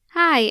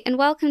Hi, and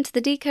welcome to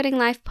the Decoding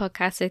Life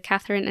podcast with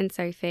Catherine and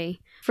Sophie.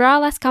 For our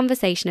last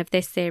conversation of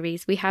this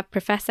series, we have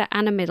Professor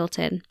Anna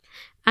Middleton.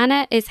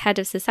 Anna is Head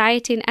of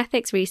Society and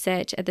Ethics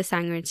Research at the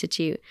Sanger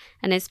Institute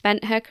and has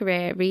spent her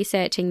career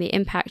researching the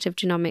impact of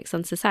genomics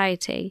on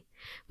society.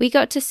 We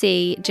got to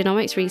see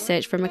genomics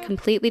research from a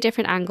completely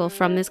different angle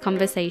from this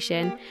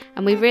conversation,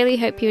 and we really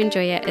hope you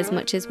enjoy it as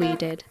much as we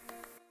did.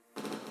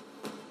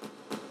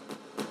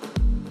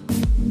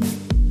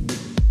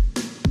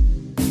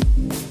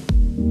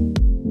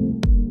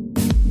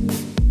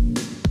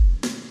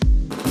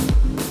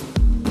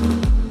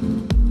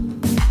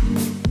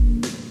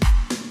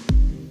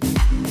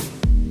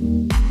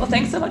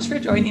 Thanks so much for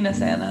joining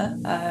us,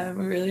 Anna.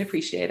 We really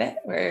appreciate it.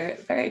 We're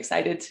very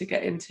excited to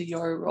get into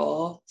your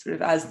role sort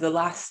of as the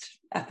last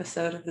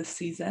episode of this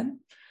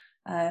season.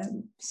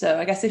 So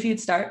I guess if you'd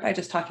start by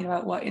just talking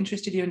about what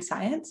interested you in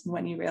science and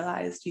when you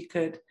realized you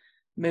could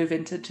move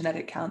into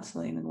genetic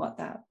counseling and what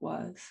that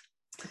was.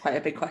 It's quite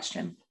a big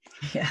question.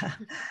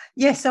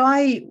 Yeah. So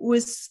I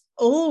was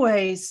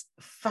always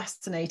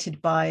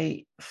fascinated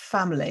by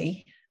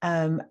family,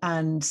 and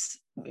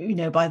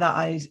by that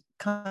I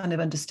kind of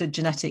understood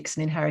genetics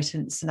and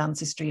inheritance and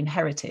ancestry and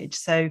heritage.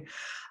 So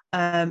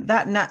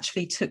that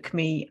naturally took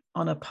me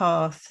on a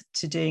path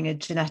to doing a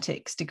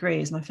genetics degree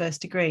as my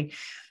first degree.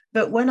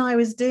 But when I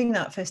was doing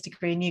that first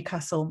degree in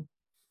Newcastle,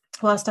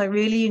 whilst I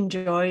really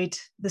enjoyed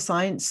the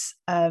science,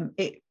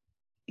 it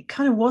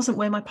kind of wasn't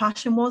where my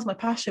passion was. My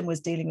passion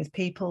was dealing with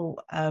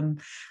people and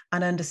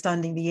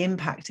understanding the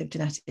impact of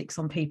genetics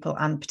on people,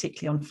 and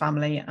particularly on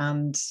family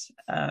and,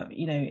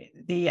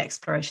 the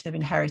exploration of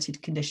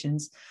inherited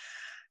conditions.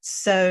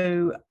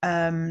 So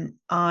when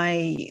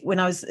I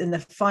was in the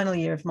final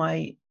year of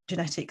my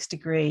genetics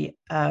degree,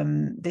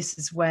 this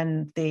is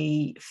when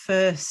the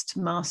first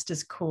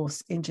master's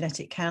course in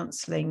genetic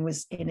counselling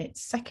was in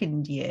its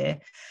second year.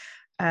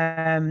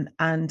 And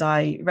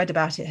I read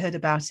about it, heard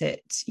about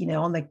it,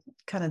 on the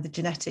kind of the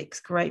genetics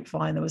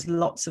grapevine. There was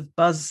lots of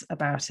buzz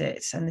about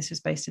it. And this was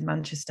based in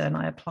Manchester, and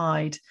I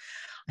applied.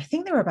 I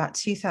think there were about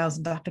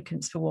 2,000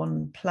 applicants for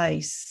one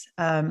place.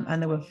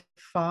 And there were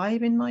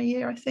 5 in my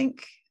year, I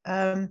think.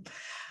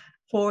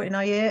 4 in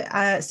our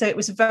year. So it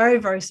was a very,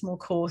 very small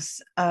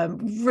course,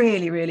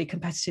 really, really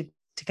competitive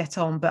to get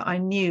on, but I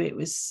knew it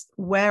was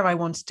where I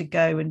wanted to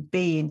go and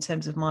be in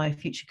terms of my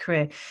future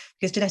career,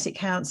 because genetic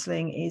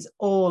counselling is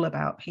all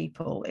about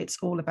people. It's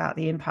all about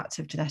the impact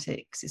of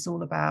genetics. It's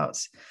all about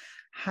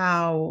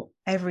how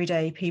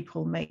everyday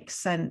people make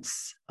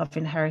sense of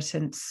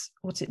inheritance,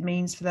 what it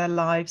means for their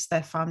lives,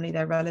 their family,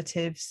 their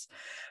relatives.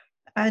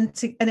 And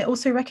it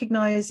also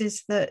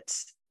recognises that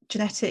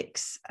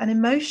genetics and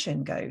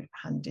emotion go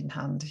hand in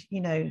hand.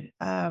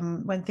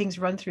 When things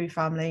run through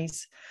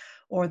families,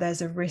 or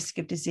there's a risk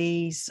of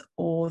disease,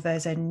 or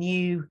there's a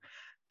new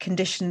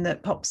condition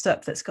that pops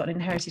up that's got an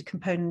inherited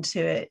component to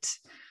it,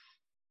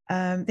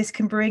 this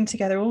can bring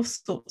together all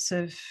sorts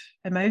of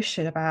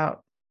emotion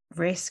about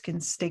risk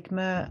and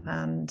stigma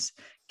and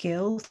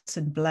guilt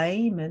and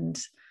blame and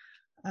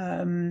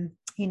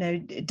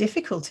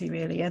difficulty,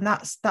 really. And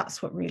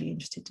that's what really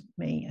interested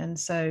me. And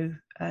so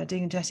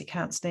doing a genetic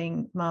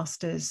counselling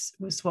master's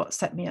was what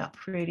set me up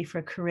really for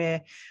a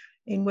career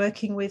in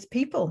working with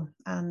people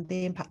and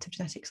the impact of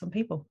genetics on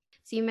people.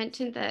 So you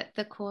mentioned that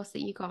the course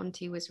that you got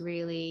onto was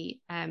really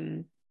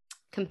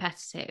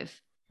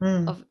competitive.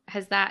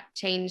 Has that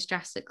changed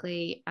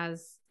drastically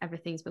as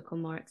everything's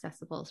become more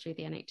accessible through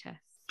the NHS?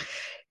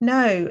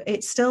 No,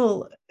 it's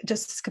still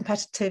just as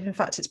competitive. In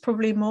fact, it's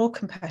probably more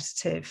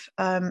competitive.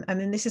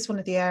 This is one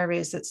of the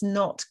areas that's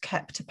not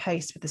kept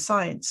apace with the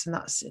science, and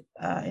that's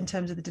in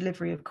terms of the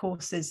delivery of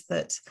courses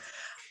that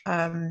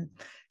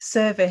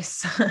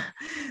service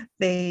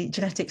the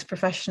genetics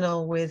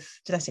professional with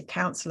genetic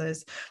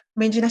counsellors.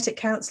 Genetic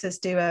counsellors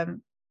do a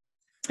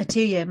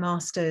 2-year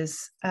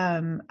master's,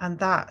 and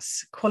that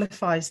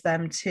qualifies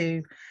them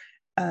to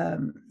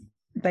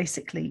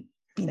basically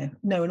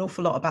know an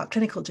awful lot about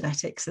clinical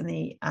genetics and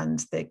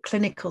the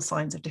clinical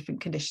signs of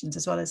different conditions,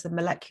 as well as the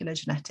molecular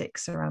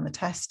genetics around the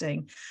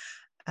testing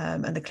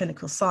and the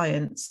clinical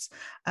science,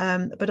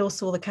 but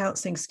also all the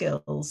counselling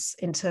skills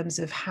in terms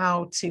of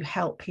how to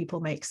help people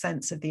make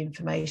sense of the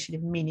information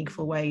in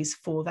meaningful ways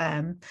for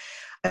them,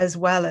 as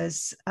well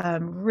as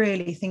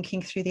really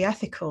thinking through the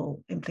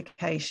ethical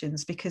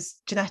implications,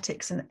 because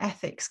genetics and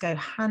ethics go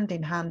hand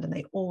in hand, and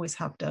they always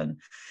have done.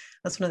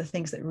 That's one of the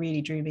things that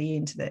really drew me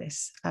into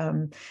this.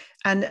 And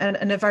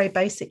a very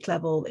basic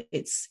level,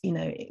 it's,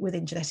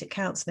 within genetic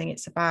counselling,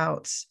 it's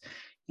about,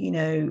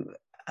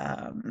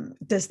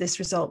 does this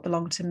result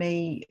belong to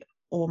me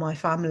or my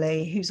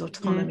family? Whose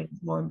autonomy is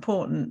more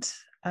important?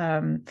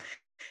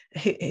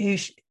 Who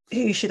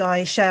should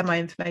I share my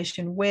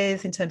information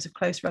with in terms of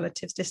close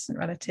relatives, distant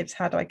relatives?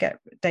 How do I get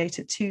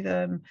data to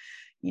them?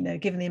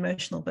 Given the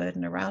emotional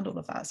burden around all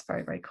of that, it's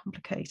very, very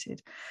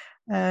complicated.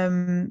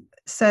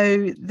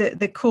 So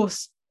the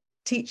course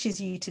teaches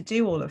you to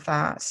do all of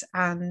that.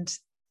 And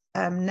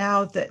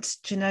now that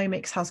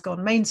genomics has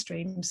gone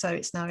mainstream, so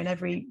it's now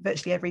in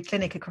virtually every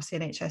clinic across the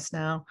NHS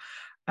now,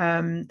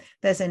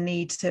 there's a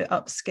need to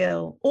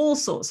upskill all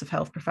sorts of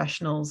health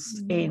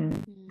professionals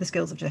in the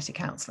skills of genetic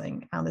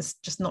counselling, and there's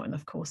just not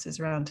enough courses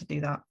around to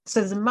do that. So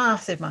there's a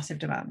massive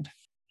demand.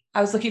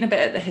 I was looking a bit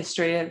at the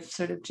history of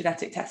sort of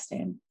genetic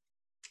testing,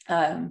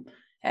 and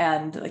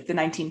like the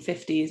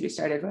 1950s, we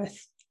started with,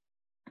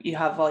 you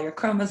have all your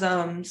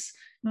chromosomes,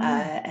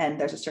 and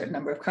there's a certain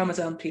number of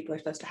chromosomes people are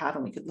supposed to have,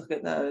 and we could look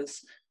at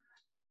those.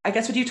 I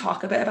guess, would you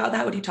talk a bit about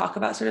that? Would you talk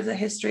about sort of the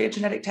history of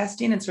genetic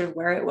testing and sort of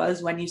where it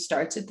was when you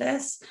started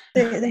this?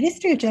 The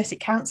history of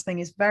genetic counselling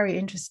is very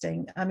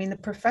interesting. I mean, the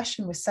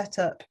profession was set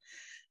up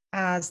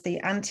as the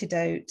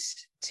antidote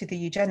to the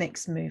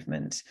eugenics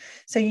movement.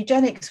 So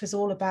eugenics was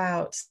all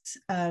about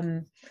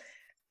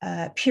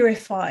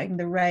purifying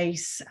the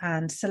race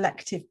and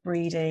selective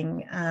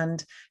breeding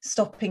and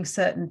stopping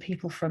certain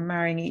people from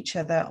marrying each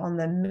other on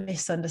the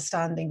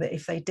misunderstanding that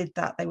if they did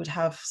that, they would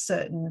have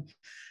certain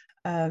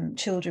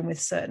children with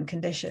certain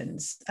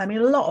conditions. I mean,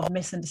 a lot of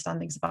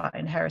misunderstandings about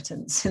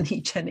inheritance in the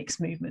eugenics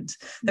movement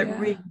that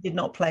really did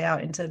not play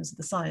out in terms of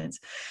the science.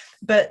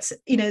 But,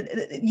 you know,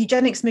 the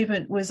eugenics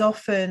movement was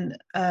often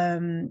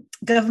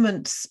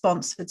government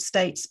sponsored,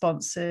 state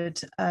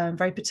sponsored,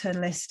 very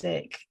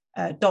paternalistic,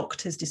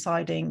 doctors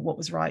deciding what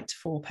was right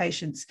for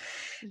patients.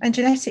 And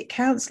genetic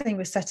counselling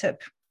was set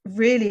up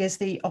really as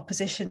the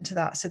opposition to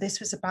that. So this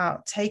was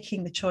about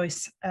taking the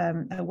choice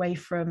away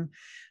from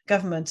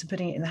government and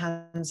putting it in the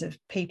hands of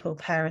people,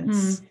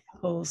 parents,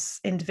 couples,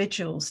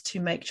 individuals, to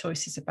make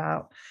choices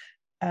about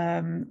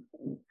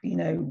you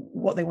know,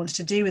 what they wanted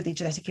to do with the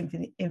genetic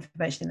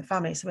information in the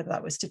family. So whether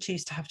that was to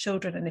choose to have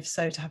children, and if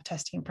so, to have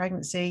testing in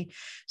pregnancy,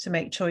 to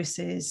make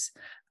choices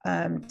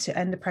to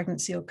end the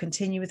pregnancy or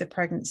continue with the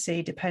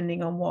pregnancy,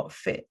 depending on what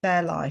fit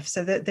their life.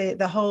 So that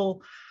the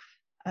whole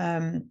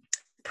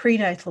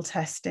prenatal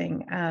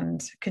testing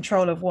and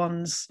control of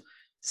one's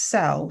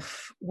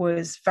self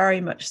was very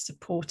much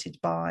supported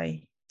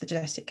by the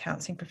genetic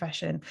counselling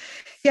profession.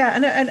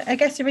 And I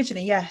guess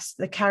originally, yes,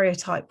 the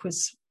karyotype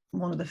was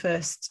one of the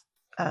first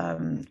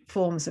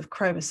forms of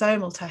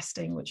chromosomal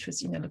testing, which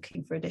was, you know,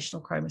 looking for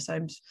additional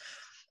chromosomes,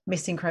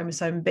 missing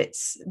chromosome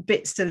bits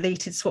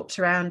deleted, swapped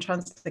around,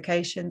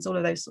 translocations, all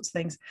of those sorts of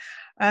things.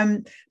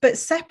 But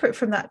separate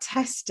from that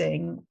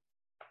testing,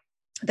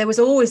 there was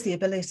always the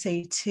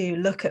ability to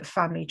look at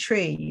family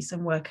trees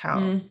and work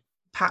out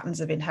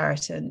patterns of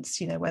inheritance,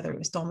 you know, whether it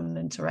was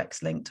dominant or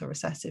X-linked or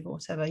recessive or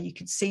whatever. You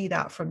could see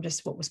that from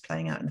just what was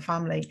playing out in the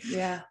family.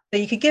 So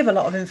you could give a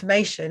lot of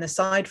information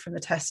aside from the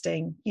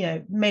testing, you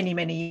know,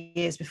 many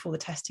years before the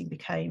testing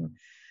became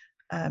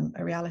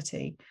a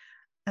reality.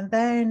 And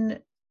then,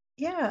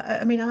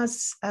 I mean,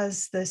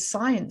 as the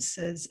science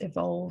has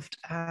evolved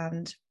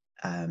and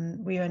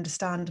we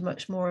understand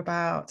much more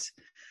about,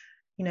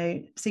 you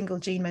know, single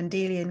gene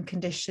Mendelian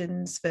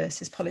conditions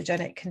versus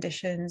polygenic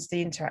conditions,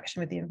 the interaction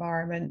with the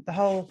environment, the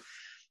whole,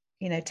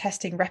 you know,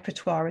 testing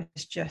repertoire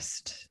has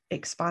just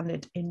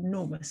expanded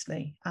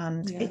enormously,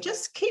 and it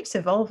just keeps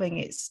evolving.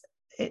 It's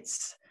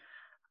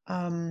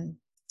a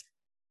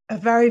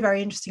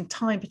very interesting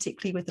time,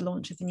 particularly with the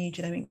launch of the new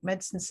genomic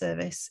medicine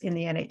service in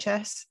the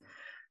NHS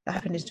that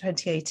happened in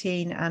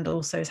 2018, and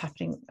also is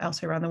happening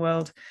elsewhere around the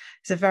world.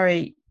 It's a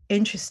very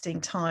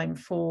interesting time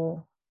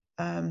for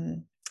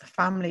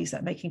families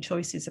that are making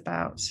choices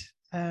about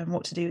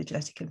what to do with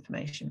genetic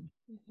information.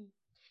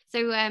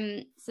 So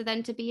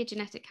then, to be a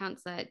genetic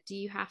counsellor, do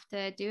you have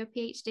to do a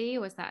PhD,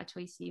 or was that a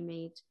choice you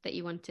made that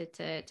you wanted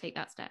to take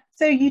that step?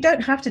 So you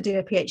don't have to do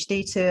a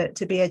PhD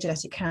to be a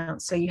genetic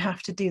counsellor. You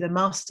have to do the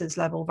master's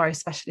level, very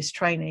specialist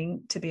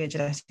training to be a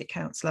genetic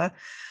counsellor.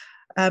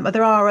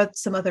 There are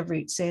some other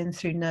routes in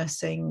through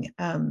nursing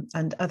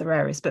and other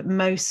areas, but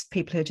most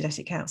people who are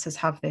genetic counsellors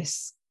have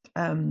this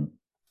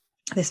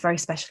very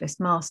specialist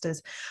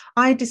master's.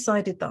 I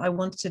decided that I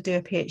wanted to do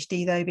a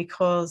PhD though,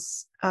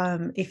 because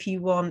if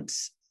you want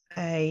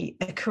a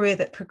career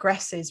that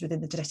progresses within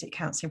the genetic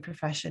counselling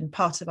profession,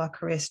 part of our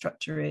career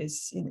structure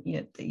is, you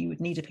know, that you would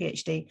need a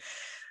PhD.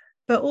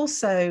 But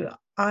also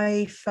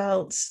I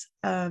felt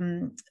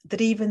that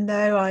even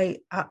though I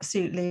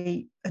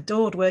absolutely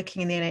adored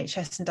working in the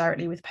NHS and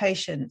directly with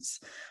patients,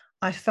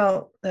 I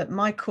felt that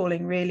my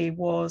calling really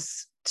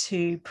was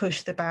to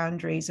push the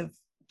boundaries of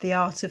the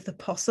art of the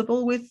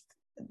possible with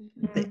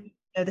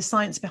the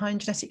science behind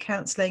genetic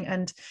counselling.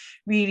 And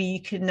really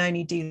you can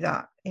only do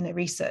that in a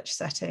research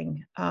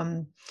setting,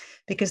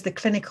 because the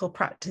clinical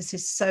practice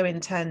is so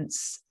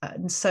intense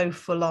and so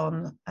full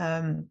on.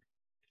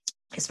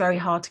 It's very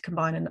hard to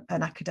combine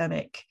an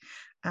academic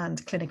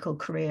and clinical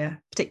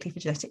career, particularly for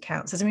genetic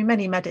counsellors. I mean,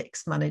 many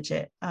medics manage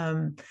it.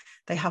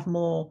 They have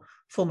more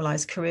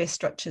formalised career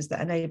structures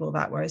that enable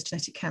that, whereas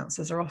genetic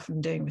counsellors are often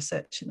doing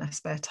research in their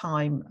spare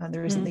time and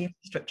there isn't the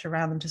infrastructure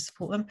around them to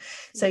support them.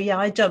 So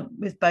I jumped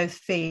with both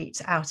feet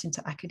out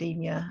into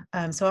academia.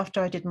 So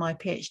after I did my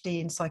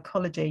PhD in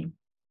psychology,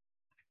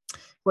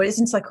 well, it's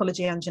in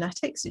psychology and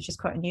genetics, which is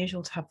quite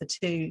unusual to have the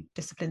two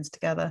disciplines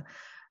together.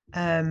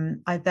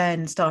 I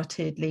then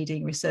started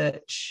leading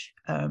research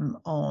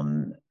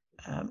on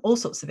all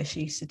sorts of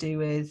issues to do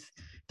with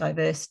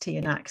diversity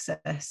and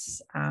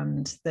access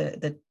and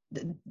the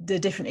the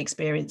different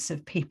experience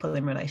of people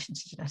in relation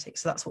to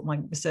genetics. So that's what my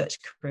research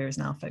career is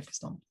now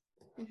focused on.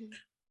 Mm-hmm.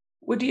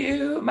 Would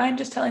you mind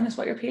just telling us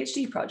what your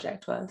PhD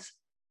project was?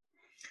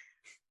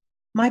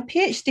 My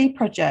PhD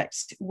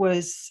project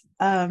was,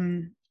 I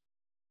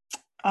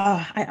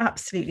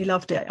absolutely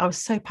loved it. I was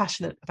so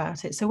passionate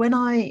about it. So when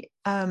I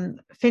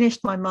finished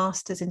my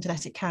master's in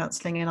genetic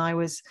counselling and I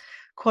was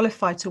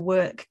qualified to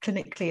work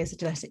clinically as a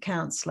genetic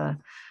counsellor,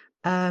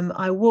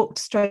 I walked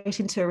straight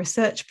into a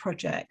research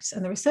project.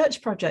 And the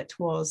research project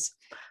was,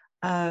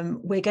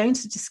 we're going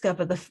to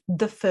discover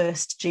the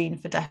first gene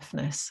for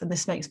deafness. And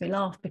this makes me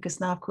laugh because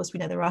now, of course, we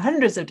know there are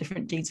hundreds of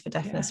different genes for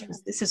deafness. Yeah.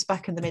 This was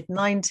back in the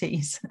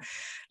mid-90s.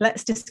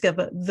 Let's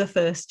discover the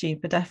first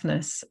gene for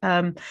deafness.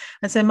 And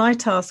so my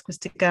task was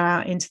to go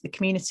out into the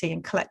community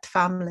and collect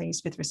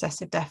families with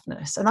recessive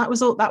deafness. And that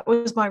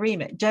was my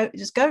remit.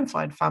 Just go and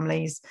find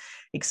families,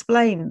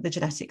 explain the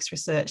genetics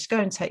research, go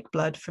and take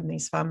blood from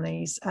these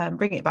families,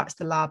 bring it back to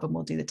the lab, and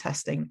we'll do the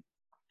testing.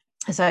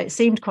 So it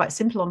seemed quite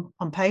simple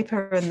on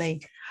paper, and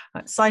the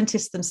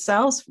scientists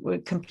themselves were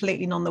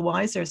completely none the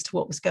wiser as to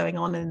what was going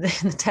on in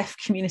the deaf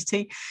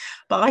community.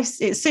 But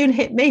it soon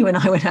hit me when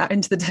I went out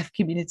into the deaf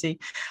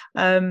community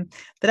that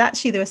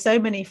actually there were so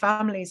many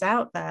families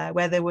out there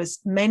where there was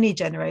many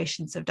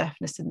generations of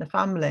deafness in the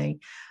family,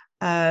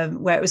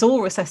 where it was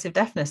all recessive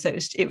deafness. So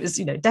it was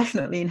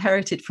definitely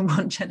inherited from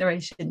one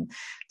generation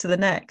to the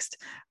next.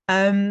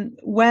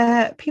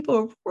 Where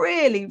people were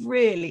really,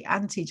 really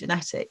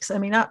anti-genetics. I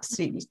mean,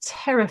 absolutely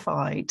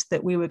terrified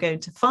that we were going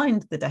to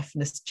find the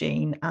deafness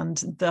gene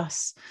and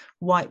thus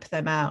wipe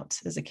them out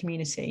as a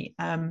community.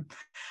 I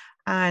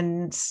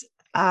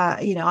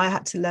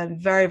had to learn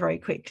very, very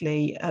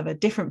quickly of a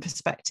different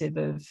perspective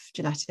of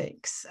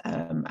genetics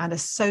and a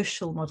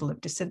social model of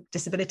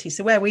disability.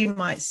 So where we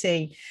might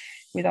see,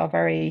 with our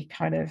very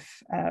kind of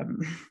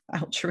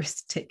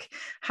altruistic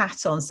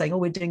hat on, saying,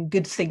 we're doing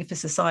good thing for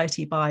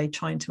society by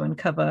trying to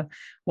uncover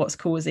what's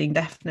causing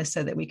deafness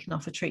so that we can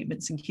offer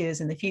treatments and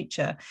cures in the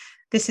future.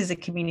 This is a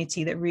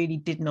community that really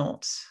did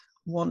not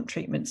want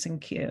treatments and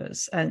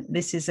cures. And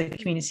this is a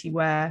community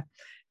where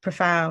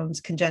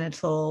profound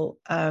congenital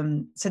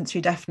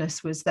sensory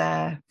deafness was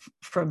there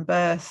from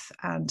birth,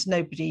 and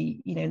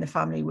nobody, in the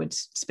family would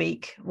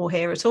speak or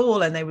hear at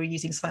all, and they were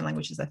using sign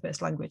language as their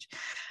first language.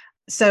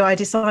 So I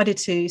decided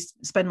to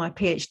spend my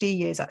PhD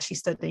years actually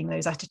studying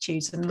those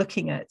attitudes and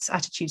looking at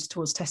attitudes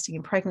towards testing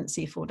in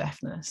pregnancy for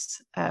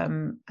deafness,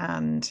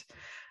 and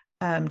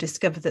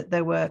discovered that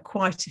there were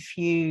quite a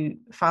few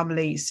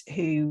families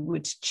who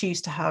would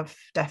choose to have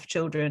deaf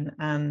children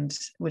and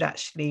would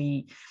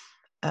actually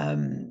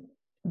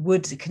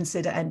would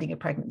consider ending a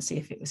pregnancy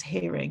if it was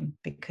hearing,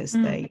 because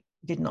they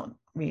did not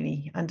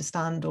really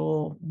understand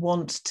or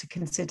want to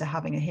consider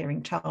having a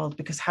hearing child,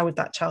 because how would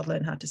that child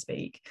learn how to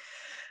speak?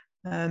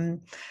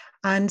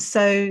 And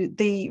so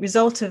the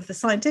result of the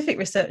scientific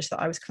research that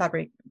I was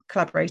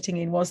collaborating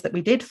in was that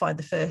we did find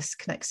the first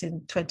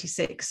connexin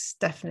 26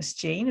 deafness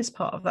gene as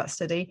part of that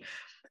study.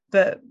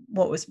 But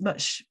what was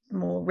much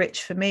more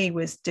rich for me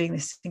was doing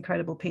this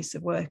incredible piece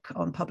of work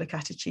on public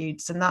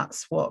attitudes. And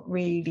that's what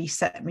really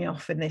set me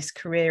off in this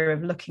career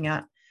of looking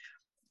at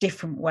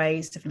different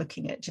ways of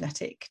looking at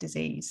genetic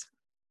disease.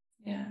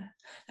 Yeah,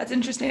 that's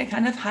interesting. It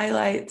kind of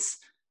highlights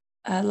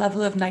a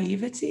level of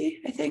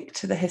naivety, I think,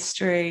 to the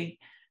history.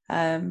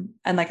 And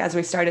like, as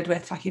we started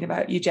with talking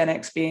about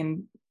eugenics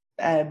being,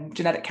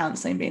 genetic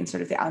counselling being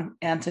sort of the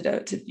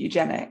antidote to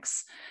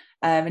eugenics,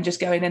 and just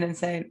going in and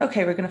saying,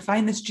 okay, we're going to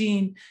find this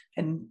gene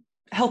and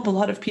help a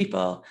lot of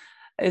people,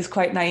 is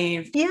quite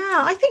naive. Yeah,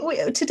 I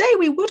think today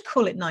we would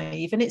call it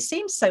naive, and it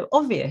seems so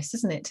obvious,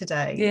 isn't it,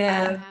 today?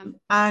 Yeah.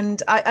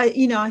 And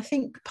I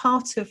think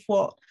part of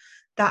what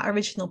that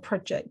original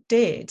project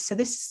did, so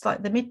this is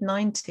like the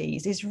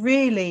mid-90s, is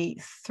really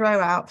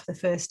throw out for the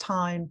first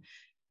time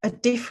a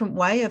different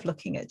way of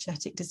looking at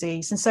genetic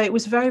disease. And so it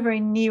was very, very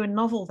new and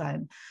novel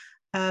then.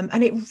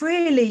 And it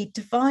really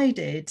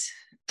divided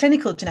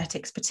clinical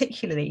genetics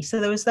particularly. So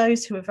there was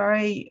those who were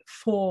very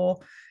for,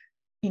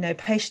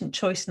 patient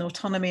choice and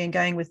autonomy and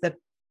going with the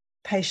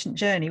patient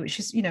journey, which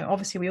is,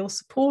 obviously we all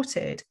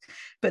supported,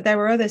 but there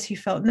were others who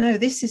felt, no,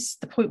 this is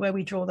the point where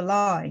we draw the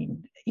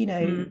line.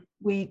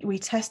 We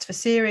test for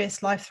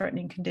serious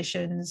life-threatening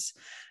conditions.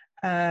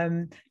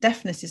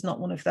 Deafness is not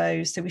one of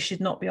those, so we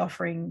should not be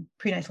offering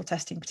prenatal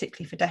testing,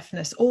 particularly for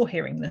deafness or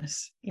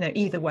hearingness,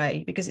 either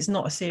way, because it's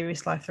not a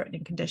serious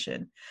life-threatening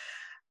condition.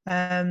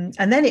 And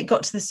then it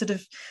got to the sort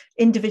of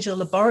individual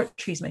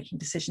laboratories making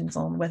decisions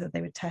on whether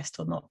they would test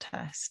or not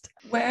test.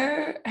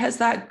 Where has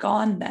that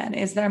gone then?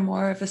 Is there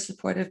more of a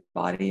supportive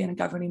body and a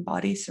governing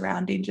body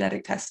surrounding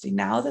genetic testing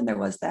now than there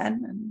was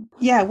then?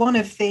 Yeah, one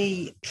of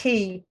the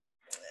key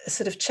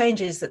sort of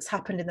changes that's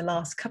happened in the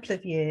last couple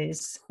of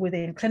years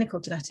within clinical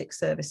genetic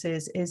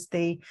services is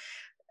the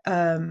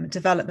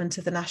development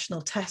of the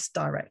National Test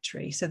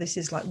Directory. So this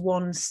is like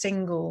one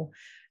single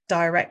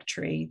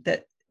directory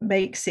that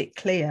makes it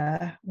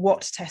clear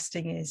what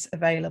testing is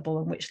available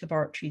and which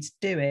laboratories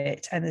do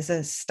it, and there's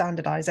a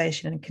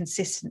standardization and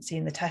consistency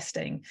in the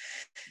testing.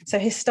 So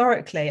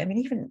historically, I mean,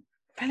 even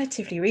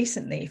relatively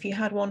recently, if you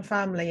had one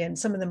family and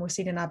some of them were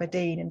seen in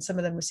Aberdeen and some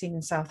of them were seen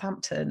in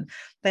Southampton,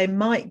 they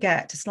might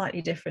get a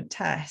slightly different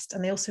test,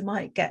 and they also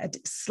might get a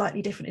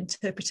slightly different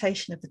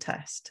interpretation of the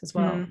test as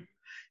well.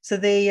 So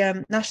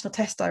the National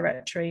Test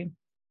Directory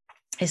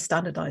is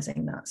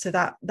standardizing that, so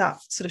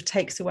that sort of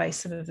takes away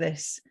some of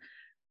this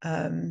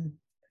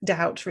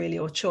doubt, really,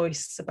 or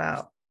choice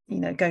about, you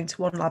know, going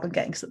to one lab and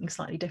getting something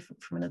slightly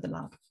different from another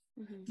lab.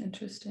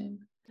 Interesting.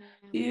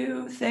 Do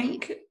you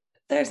think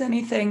there's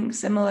anything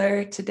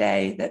similar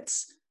today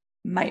that's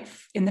might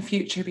in the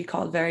future be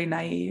called very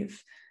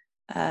naive,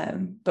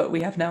 but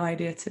we have no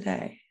idea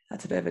today?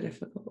 That's a bit of a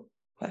difficult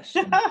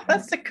question.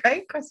 That's a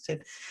great question.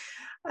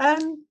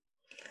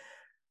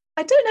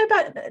 I don't know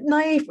about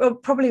naive. Well,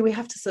 probably we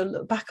have to sort of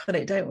look back on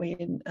it, don't we,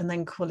 and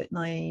then call it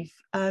naive.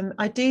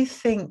 I do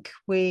think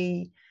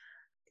we,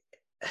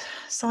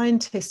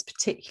 scientists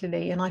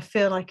particularly, and I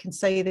feel I can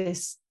say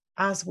this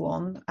as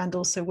one, and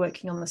also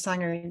working on the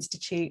Sanger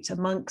Institute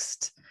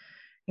amongst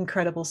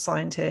incredible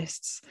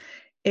scientists,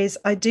 is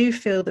I do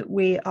feel that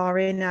we are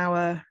in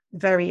our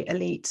very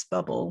elite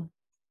bubble,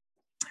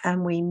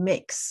 and we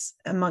mix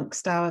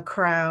amongst our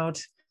crowd,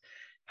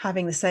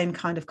 having the same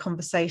kind of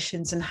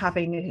conversations and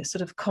having a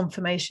sort of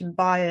confirmation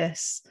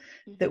bias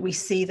that we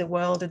see the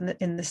world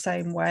in the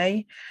same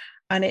way.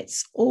 And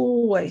it's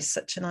always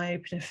such an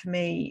eye-opener for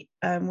me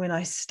when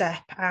I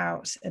step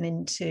out and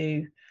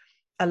into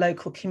a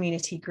local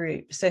community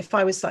group. So if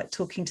I was like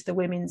talking to the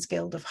Women's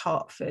Guild of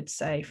Hertford,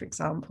 say, for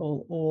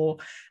example, or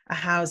a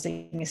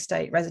housing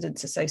estate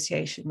residents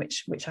association,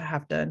 which I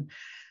have done,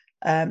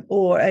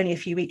 or only a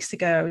few weeks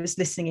ago, I was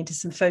listening into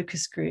some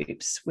focus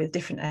groups with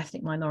different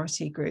ethnic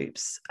minority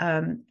groups.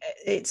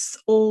 It's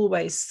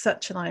always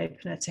such an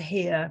eye-opener to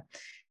hear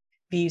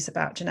views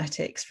about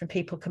genetics from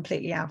people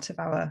completely out of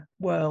our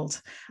world,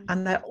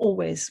 and they're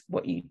always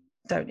what you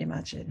don't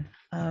imagine.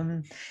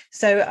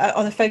 So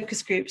on the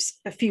focus groups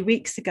a few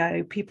weeks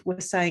ago, people were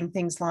saying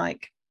things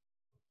like,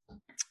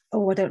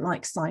 oh, I don't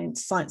like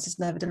science. Science has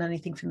never done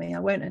anything for me. I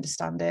won't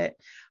understand it.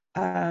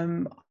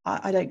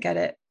 I don't get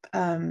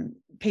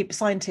it.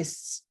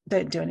 Scientists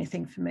don't do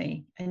anything for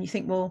me. And you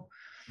think, well,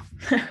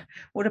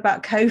 what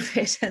about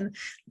COVID and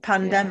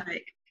pandemic?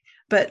 Yeah.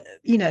 But,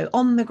 you know,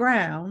 on the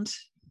ground,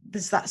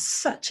 there's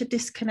such a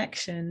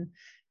disconnection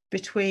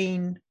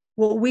between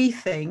what we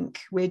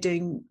think we're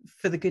doing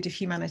for the good of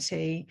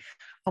humanity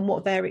and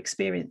what they're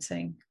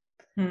experiencing.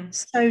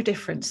 So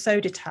different, so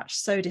detached,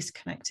 so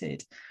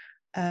disconnected.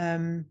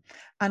 And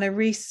a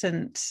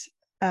recent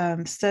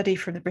study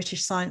from the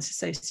British Science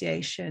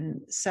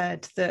Association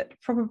said that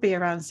probably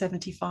around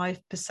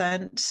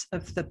 75%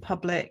 of the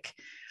public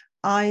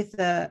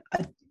either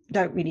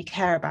don't really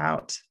care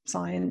about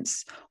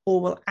science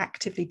or will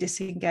actively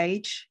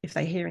disengage if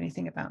they hear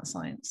anything about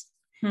science.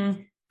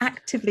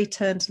 Actively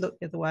turn to look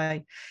the other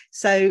way.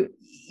 So,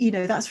 you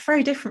know, that's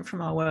very different from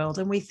our world.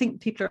 And we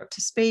think people are up to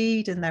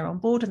speed and they're on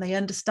board and they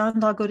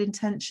understand our good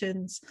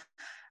intentions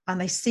and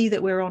they see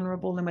that we're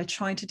honourable and we're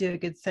trying to do a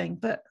good thing,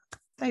 but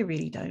they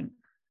really don't.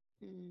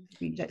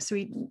 So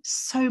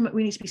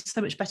we need to be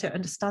so much better at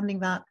understanding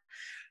that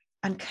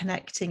and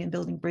connecting and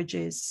building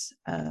bridges,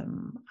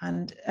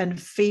 and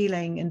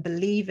feeling and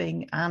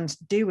believing and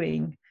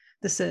doing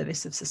the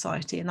service of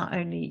society. And that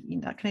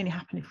can only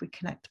happen if we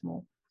connect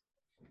more.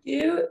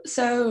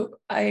 So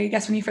I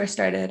guess when you first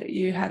started,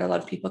 you had a lot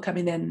of people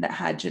coming in that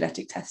had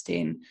genetic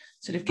testing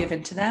sort of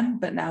given to them,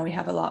 but now we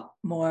have a lot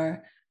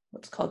more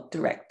what's called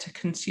direct to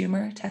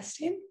consumer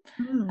testing.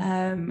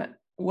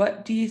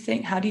 What do you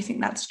think? How do you think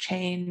that's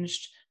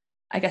changed,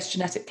 I guess,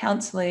 genetic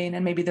counselling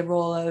and maybe the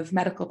role of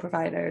medical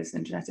providers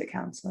in genetic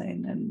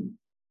counselling? And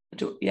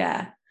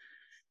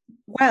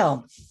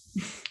well,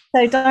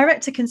 so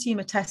direct to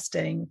consumer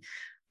testing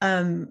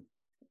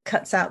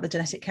cuts out the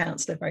genetic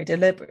counsellor very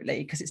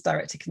deliberately because it's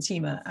direct to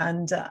consumer.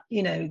 And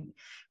you know,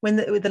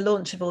 with the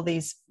launch of all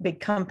these big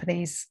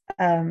companies,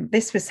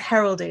 this was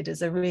heralded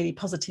as a really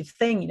positive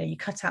thing. You know, you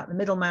cut out the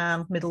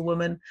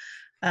middlewoman,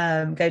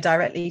 go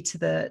directly to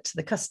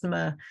the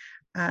customer,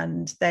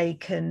 and they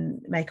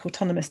can make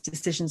autonomous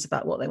decisions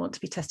about what they want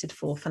to be tested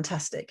for.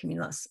 Fantastic. I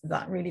mean,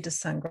 that really does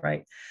sound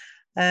great.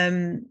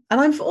 And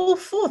I'm all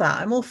for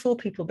that. I'm all for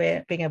people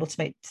being able to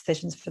make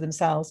decisions for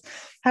themselves.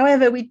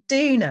 However, we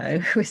do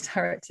know with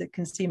direct to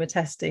consumer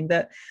testing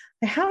that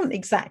they haven't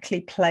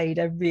exactly played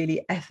a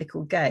really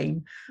ethical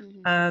game.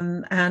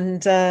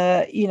 And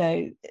you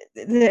know,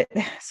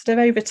 sort of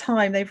over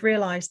time, they've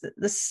realized that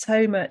there's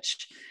so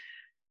much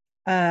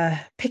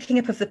picking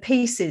up of the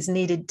pieces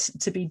needed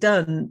to be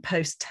done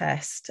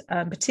post-test,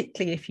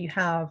 particularly if you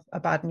have a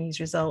bad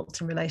news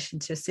result in relation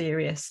to a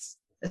serious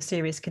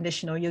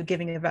condition, or you're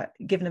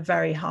given a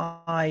very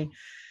high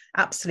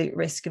absolute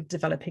risk of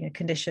developing a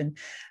condition.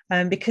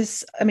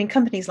 Because, I mean,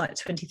 companies like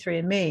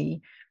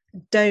 23andMe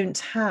don't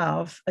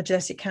have a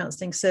genetic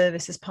counselling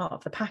service as part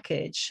of the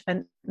package,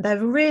 and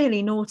they're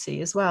really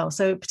naughty as well.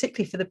 So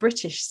particularly for the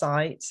British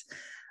site,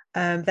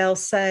 they'll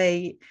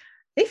say,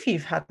 if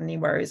you've had any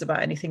worries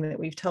about anything that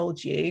we've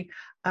told you,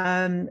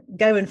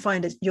 go and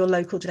find your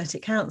local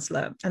genetic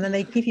counsellor. And then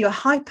they give you a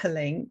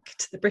hyperlink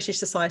to the British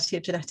Society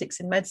of Genetics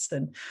in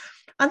Medicine.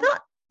 And that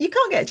you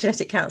can't get a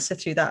genetic counsellor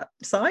through that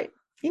site.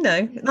 You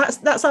know,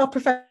 that's our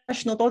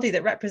professional body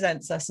that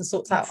represents us and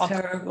sorts out. That's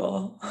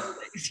terrible.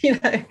 You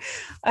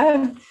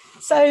know,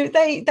 so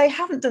they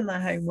haven't done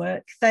their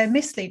homework. They're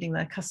misleading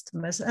their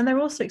customers, and they're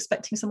also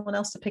expecting someone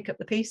else to pick up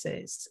the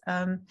pieces.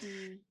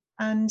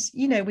 And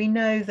you know, we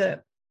know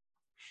that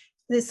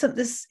there's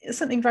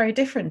something very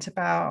different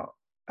about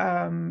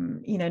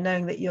you know,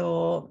 knowing that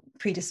you're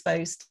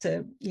predisposed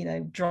to, you know,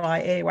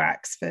 dry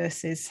earwax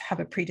versus have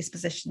a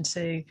predisposition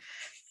to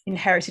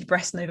inherited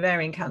breast and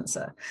ovarian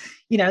cancer.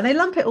 You know, they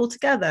lump it all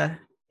together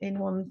in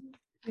one,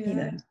 you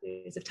know,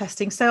 series of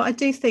testing. So I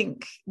do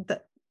think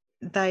that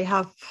they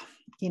have,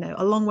 you know,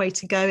 a long way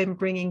to go in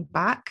bringing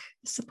back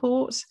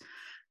support.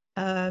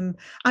 And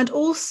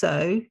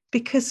also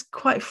because,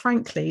 quite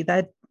frankly,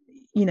 they're,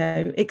 you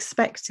know,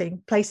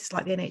 expecting places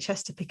like the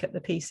NHS to pick up the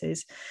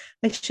pieces.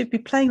 They should be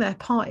playing their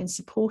part in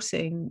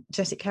supporting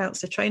genetic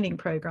counsellor training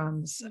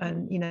programs.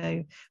 And, you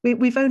know,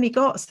 we've only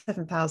got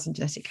 7,000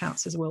 genetic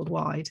counsellors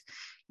worldwide.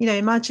 You know,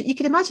 you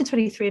can imagine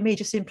 23andMe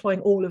just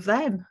employing all of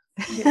them.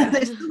 Yeah,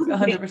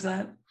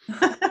 100%.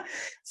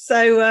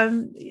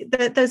 So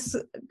there's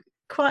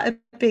quite a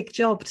big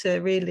job to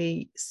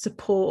really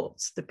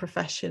support the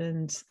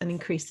profession and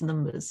increase the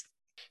numbers.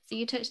 So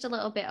you touched a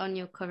little bit on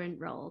your current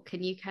role.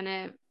 Can you kind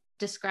of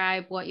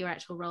describe what your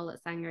actual role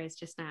at Sanger is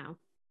just now?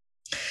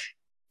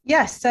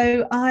 Yes,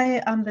 so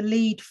I am the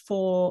lead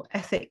for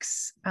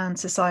ethics and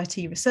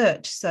society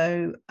research.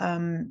 So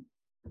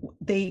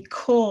the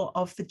core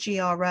of the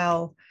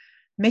GRL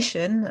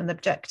mission and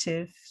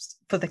objectives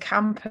for the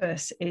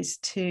campus is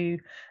to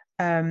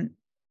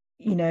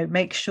you know,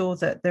 make sure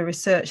that the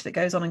research that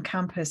goes on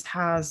campus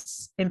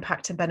has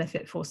impact and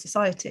benefit for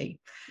society.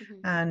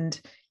 And,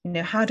 you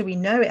know, how do we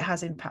know it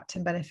has impact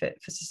and benefit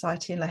for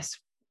society unless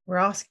we're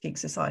asking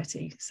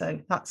society? So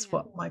that's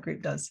what my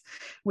group does.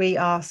 We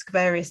ask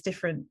various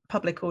different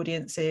public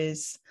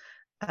audiences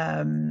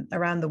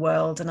around the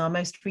world, and our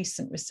most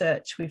recent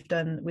research we've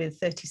done with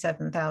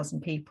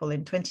 37,000 people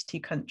in 22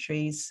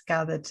 countries,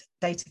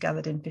 data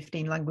gathered in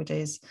 15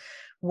 languages,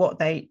 what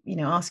they, you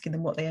know, asking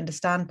them what they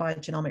understand by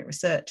genomic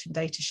research and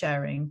data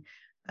sharing,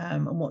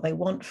 and what they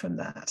want from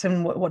that,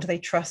 and what do they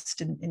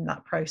trust in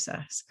that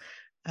process.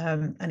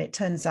 And it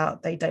turns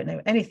out they don't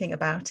know anything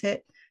about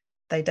it,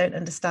 they don't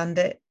understand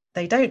it,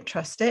 they don't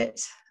trust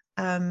it,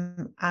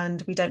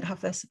 and we don't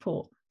have their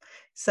support.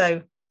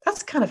 So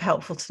that's kind of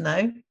helpful to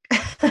know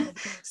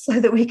so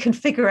that we can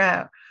figure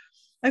out,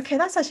 okay,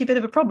 that's actually a bit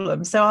of a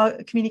problem. So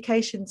our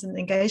communications and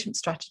engagement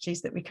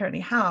strategies that we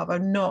currently have are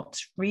not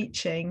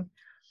reaching,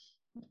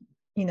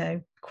 you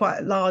know,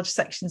 quite large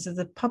sections of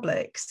the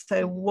public.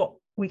 So what are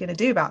we going to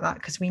do about that?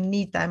 Because we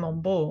need them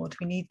on board.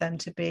 We need them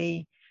to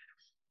be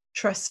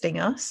trusting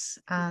us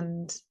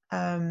and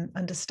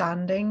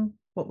understanding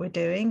what we're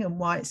doing and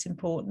why it's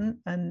important.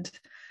 And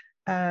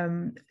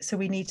so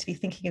we need to be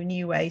thinking of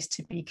new ways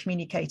to be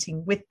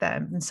communicating with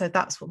them. And so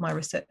that's what my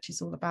research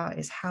is all about,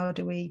 is how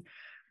do we,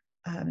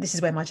 this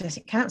is where my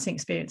genetic counselling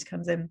experience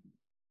comes in,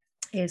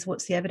 is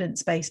what's the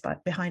evidence base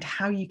behind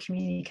how you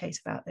communicate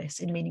about this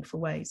in meaningful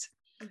ways,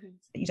 so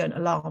that you don't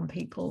alarm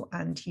people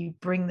and you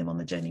bring them on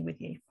the journey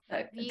with you.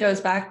 It goes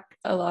back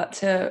a lot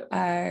to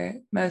our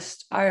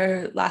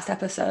last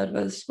episode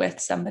was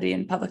with somebody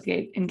in public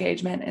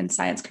engagement in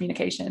science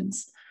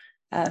communications.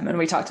 And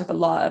we talked a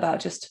lot about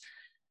just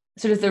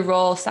sort of the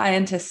role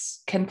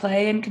scientists can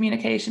play in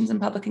communications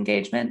and public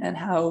engagement and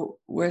how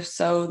we're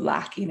so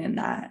lacking in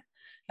that.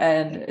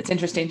 And it's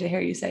interesting to hear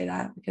you say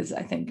that, because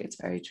I think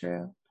it's very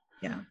true.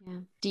 Yeah.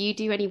 Do you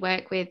do any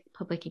work with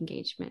public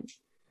engagement?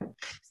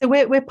 So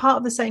we're part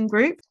of the same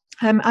group.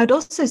 I'd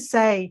also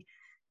say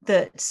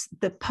that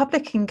the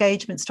public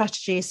engagement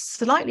strategy is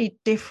slightly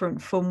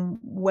different from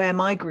where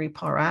my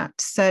group are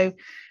at. So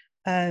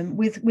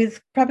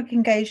with public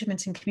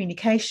engagement and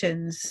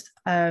communications,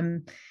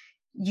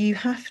 you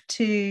have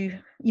to,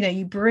 you know,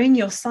 you bring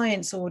your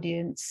science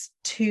audience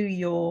to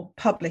your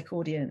public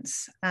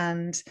audience,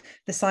 and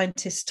the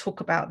scientists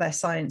talk about their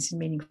science in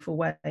meaningful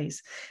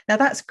ways. Now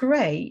that's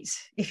great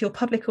if your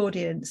public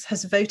audience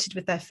has voted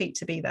with their feet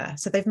to be there.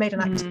 So they've made an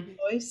active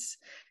choice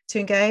to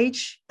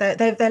engage.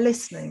 They're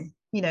listening,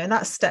 you know, and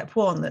that's step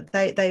one, that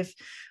they've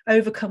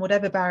overcome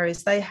whatever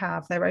barriers they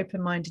have. They're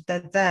open-minded,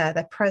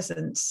 they're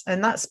present,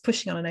 and that's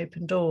pushing on an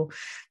open door.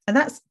 And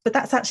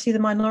that's actually the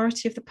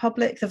minority of the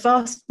public. The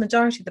vast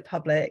majority of the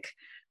public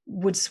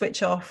would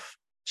switch off,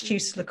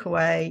 choose to look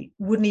away,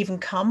 wouldn't even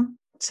come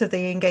to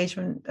the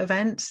engagement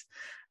event,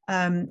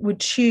 would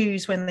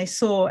choose, when they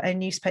saw a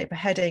newspaper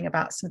heading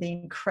about some of the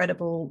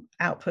incredible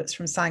outputs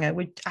from Sanger,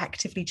 would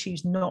actively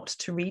choose not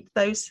to read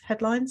those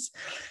headlines.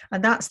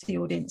 And that's the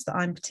audience that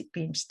I'm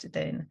particularly interested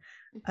in.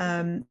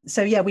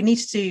 So yeah, we need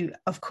to do,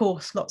 of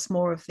course, lots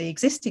more of the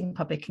existing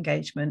public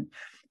engagement,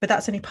 but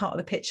that's only part of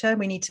the picture.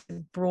 We need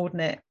to broaden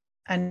it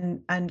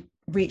and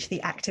reach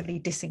the actively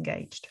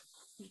disengaged.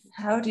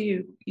 How do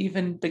you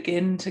even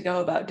begin to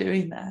go about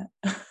doing that?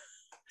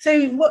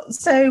 So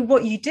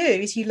what you do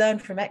is you learn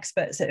from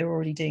experts that are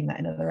already doing that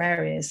in other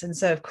areas. And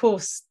so, of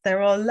course,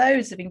 there are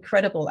loads of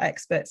incredible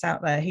experts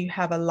out there who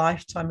have a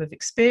lifetime of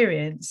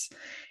experience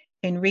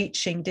in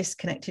reaching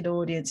disconnected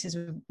audiences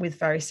with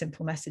very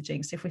simple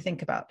messaging. So if we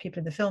think about people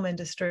in the film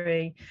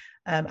industry,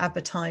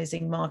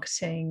 advertising,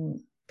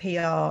 marketing,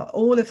 PR,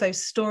 all of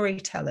those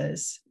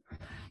storytellers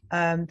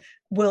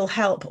will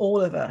help all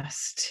of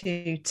us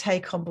to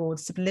take on board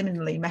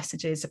subliminally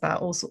messages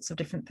about all sorts of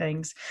different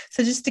things.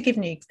 So just to give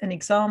you an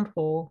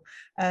example,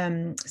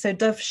 so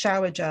Dove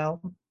shower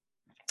gel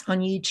on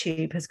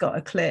YouTube has got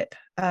a clip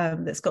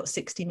that's got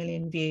 60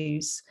 million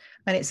views,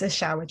 and it's a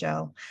shower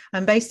gel.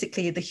 And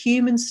basically the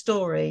human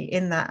story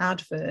in that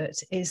advert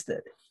is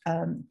that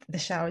the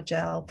shower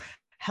gel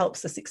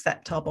helps us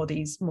accept our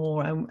bodies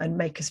more and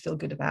make us feel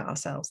good about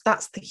ourselves.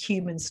 That's the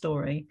human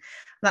story.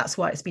 That's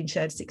why it's been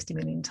shared 60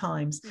 million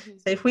times. Mm-hmm.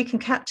 So if we can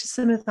capture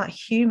some of that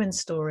human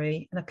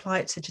story and apply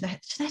it to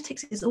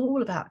genetics is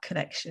all about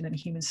connection and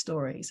human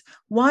stories.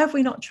 Why have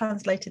we not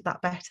translated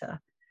that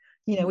better?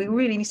 You know, we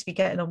really need to be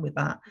getting on with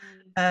that.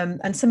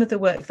 And some of the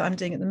work that I'm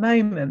doing at the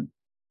moment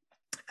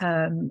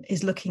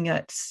is looking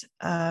at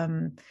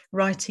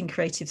writing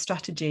creative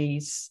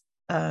strategies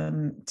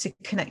to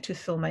connect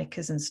with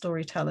filmmakers and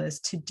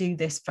storytellers to do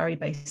this very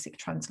basic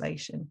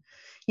translation.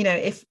 You know,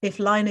 if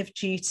Line of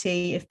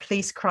Duty, if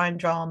police crime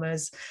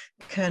dramas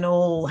can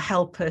all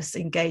help us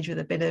engage with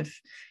a bit of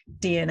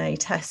DNA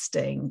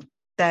testing,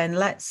 then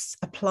let's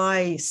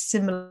apply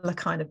similar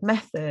kind of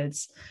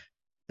methods,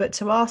 but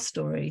to our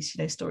stories,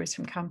 you know, stories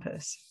from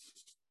campus.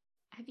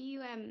 Have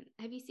you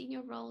seen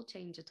your role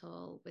change at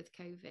all with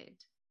COVID?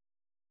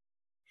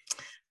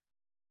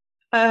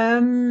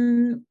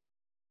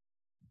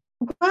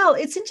 Well,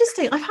 it's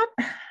interesting. I've had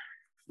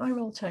my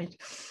role change.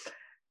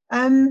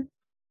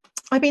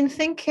 I've been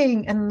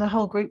thinking, and the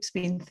whole group's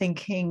been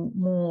thinking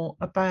more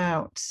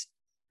about,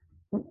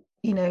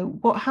 you know,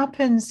 what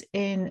happens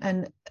in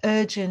an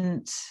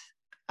urgent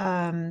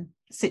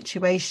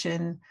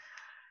situation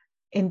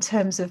in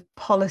terms of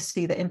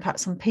policy that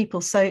impacts on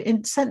people. So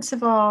in sense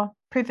of our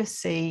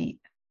privacy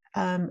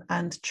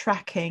and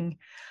tracking,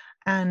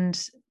 and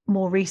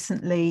more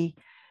recently,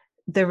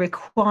 the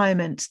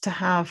requirement to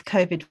have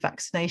COVID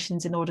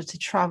vaccinations in order to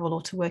travel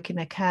or to work in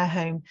a care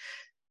home,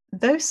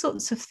 those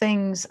sorts of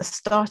things are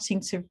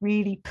starting to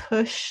really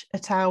push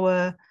at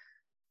our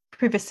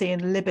privacy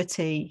and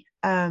liberty.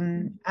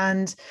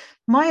 And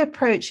my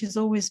approach has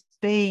always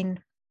been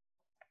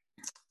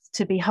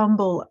to be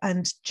humble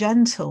and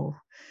gentle,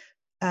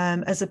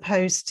 as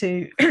opposed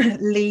to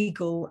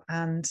legal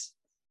and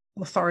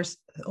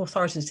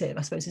authoritative,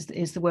 I suppose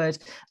is the word.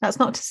 That's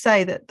not to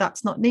say that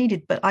that's not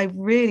needed, but I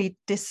really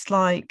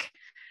dislike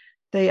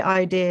the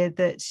idea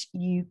that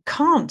you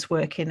can't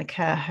work in a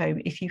care home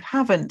if you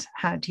haven't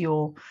had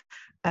your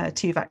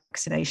 2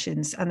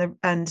 vaccinations,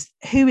 and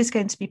who is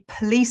going to be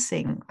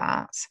policing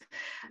that?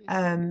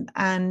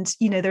 And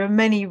you know, there are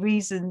many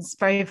reasons,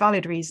 very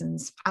valid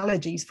reasons,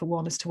 allergies for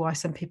one, as to why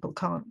some people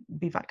can't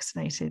be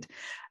vaccinated.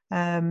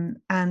 And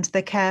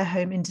the care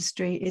home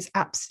industry is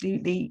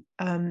absolutely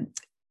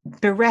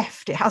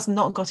bereft. It has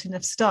not got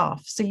enough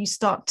staff. So you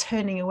start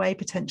turning away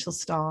potential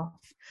staff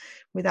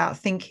without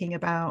thinking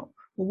about,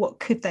 well, what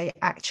could they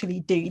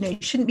actually do? You know, you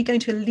shouldn't be going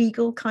to a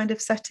legal kind of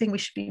setting. We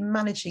should be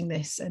managing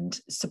this and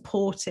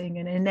supporting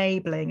and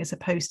enabling, as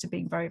opposed to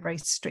being very, very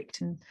strict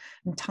and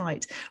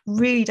tight.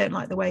 Really don't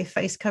like the way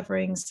face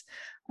coverings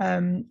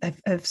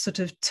have sort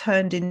of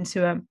turned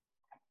into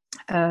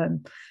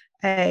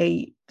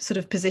a sort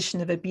of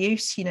position of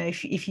abuse. You know,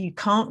 if you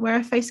can't wear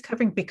a face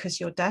covering because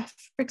you're deaf,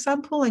 for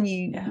example, and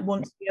you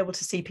want to be able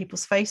to see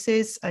people's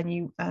faces, and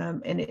you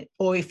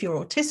or if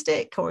you're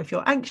autistic, or if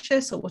you're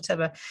anxious or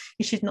whatever,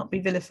 you should not be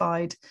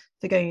vilified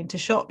for going into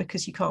shop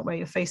because you can't wear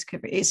your face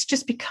covering. It's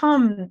just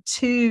become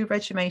too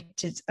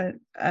regimented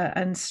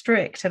and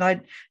strict, and I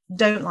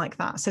don't like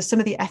that. So some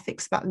of the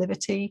ethics about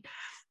liberty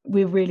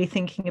we're really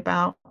thinking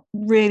about.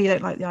 Really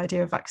don't like the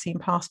idea of vaccine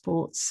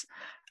passports.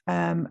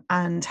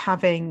 And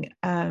having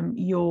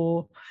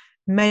your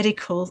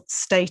medical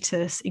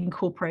status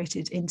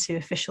incorporated into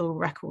official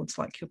records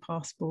like your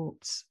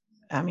passports.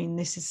 I mean,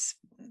 this is,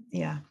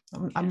 I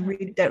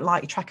really don't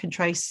like track and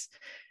trace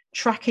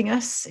tracking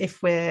us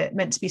if we're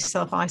meant to be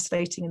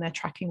self-isolating and they're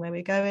tracking where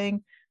we're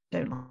going.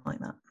 Don't like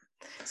that.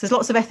 So there's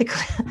lots of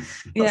ethical,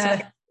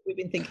 we've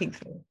been thinking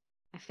through.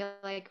 I feel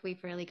like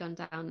we've really gone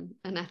down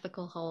an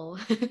ethical hole,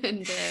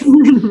 and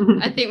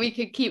I think we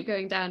could keep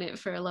going down it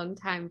for a long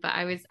time. But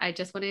I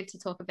just wanted to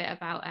talk a bit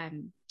about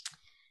kind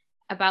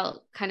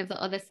of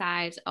the other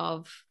side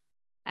of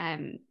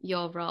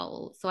your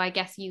role. So I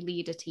guess you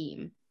lead a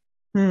team,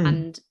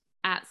 and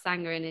at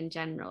Sangharin in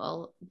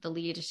general, the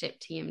leadership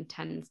team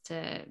tends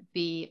to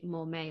be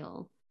more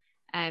male.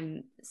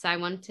 So I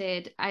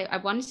wanted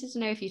to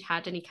know if you'd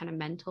had any kind of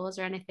mentors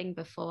or anything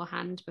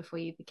beforehand, before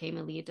you became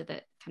a leader,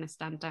 that kind of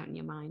stand out in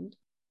your mind.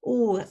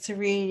 Oh, that's a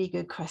really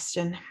good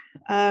question.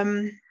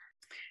 I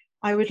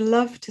would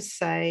love to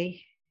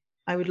say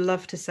I would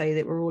love to say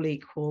that we're all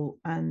equal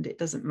and it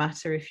doesn't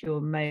matter if you're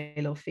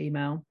male or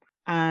female.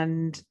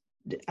 And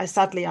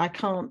sadly, I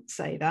can't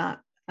say that.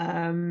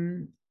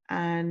 And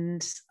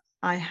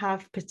I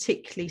have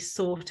particularly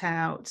sought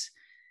out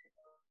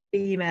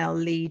female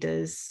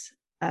leaders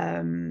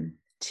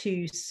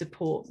to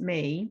support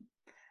me.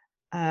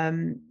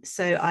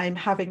 So I'm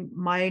having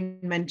my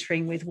own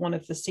mentoring with one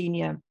of the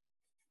senior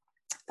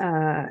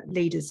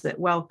leaders at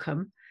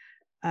Wellcome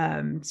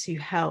to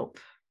help.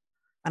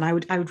 And I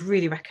would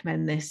really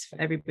recommend this for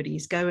everybody,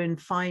 is go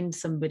and find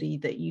somebody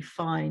that you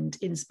find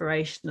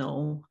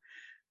inspirational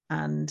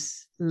and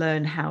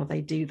learn how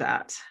they do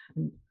that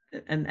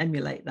and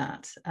emulate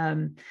that.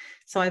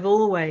 So I've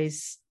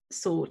always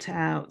sought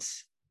out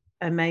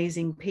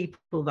amazing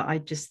people that I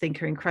just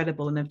think are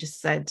incredible, and I've just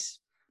said,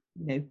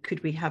 you know,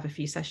 could we have a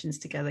few sessions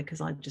together,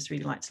 because I'd just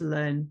really like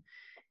to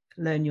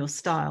learn your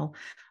style.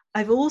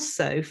 I've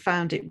also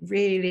found it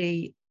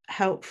really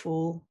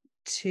helpful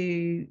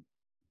to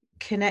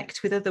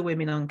connect with other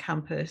women on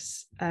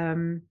campus,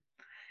 and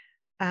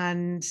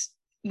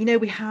you know,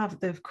 we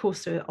have of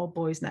course there are old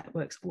boys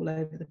networks all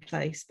over the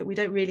place, but we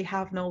don't really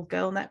have an old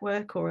girl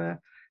network or a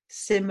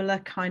similar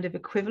kind of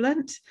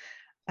equivalent.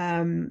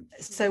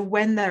 So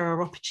when there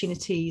are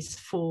opportunities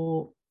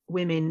for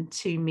women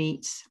to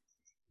meet,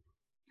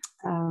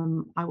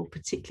 I will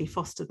particularly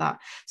foster that.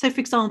 So for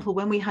example,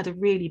 when we had a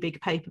really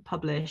big paper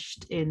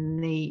published in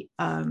the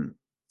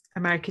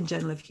American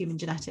Journal of Human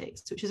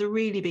Genetics, which is a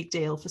really big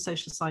deal for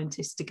social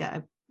scientists to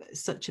get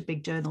such a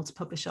big journal to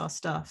publish our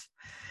stuff,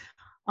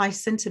 I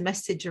sent a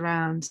message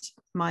around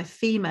my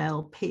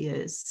female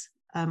peers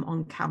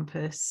on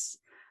campus,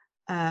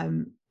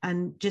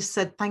 and just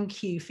said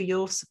thank you for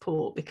your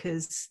support,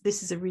 because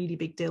this is a really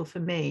big deal for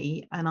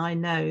me, and I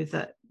know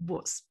that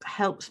what's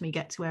helped me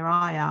get to where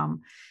I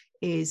am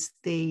is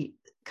the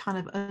kind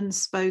of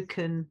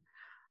unspoken,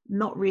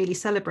 not really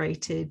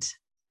celebrated,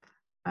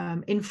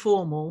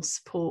 informal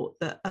support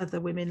that other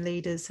women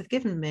leaders have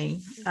given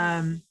me.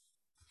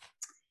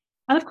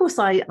 And of course,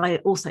 I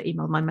also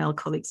emailed my male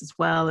colleagues as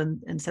well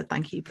and said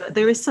thank you. But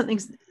there is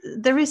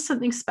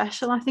something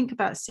special, I think,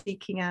 about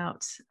seeking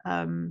out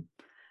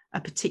a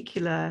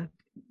particular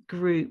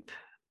group.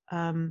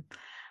 And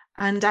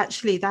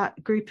actually,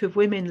 that group of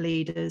women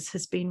leaders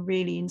has been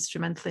really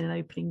instrumental in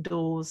opening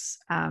doors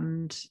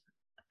and,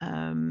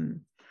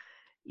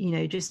 you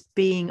know, just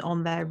being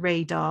on their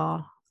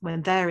radar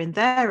when they're in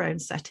their own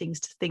settings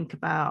to think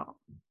about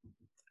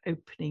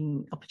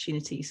opening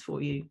opportunities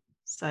for you.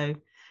 So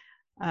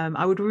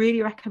I would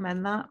really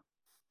recommend that.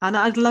 And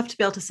I'd love to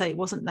be able to say it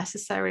wasn't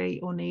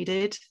necessary or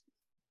needed,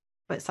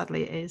 but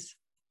sadly it is.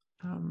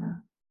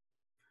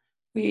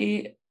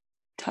 We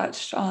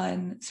touched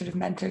on sort of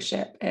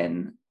mentorship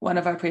in one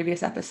of our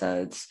previous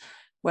episodes,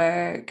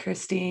 where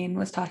Christine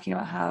was talking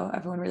about how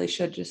everyone really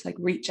should just like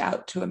reach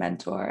out to a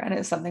mentor. And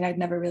it's something I'd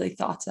never really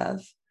thought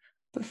of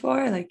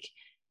before. Like,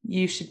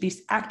 you should be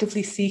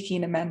actively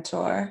seeking a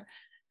mentor,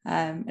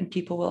 and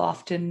people will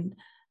often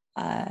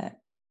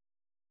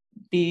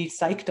be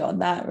psyched on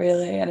that,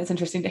 really. And it's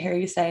interesting to hear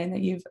you saying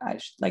that you've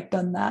actually like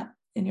done that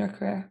in your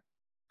career.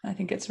 I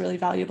think it's really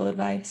valuable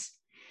advice.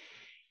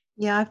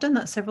 Yeah, I've done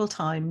that several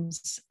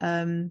times.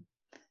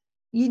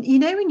 You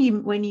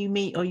know, when you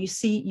meet or you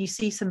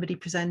see somebody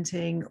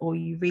presenting, or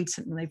you read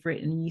something they've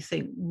written and you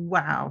think,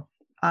 wow,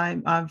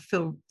 I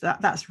feel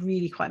that's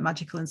really quite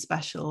magical and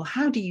special.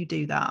 How do you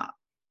do that?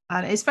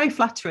 And it's very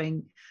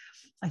flattering,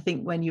 I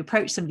think, when you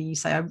approach somebody, you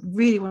say, I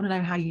really want to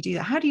know how you do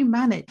that. How do you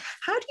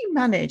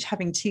manage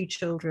having 2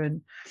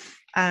 children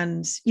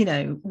and, you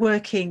know,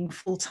 working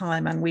full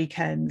time and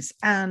weekends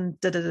and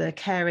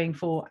caring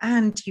for,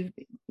 and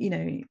you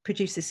know,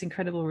 produce this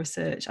incredible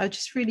research. I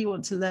just really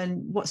want to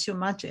learn, what's your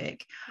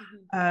magic?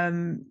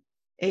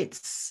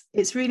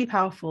 It's really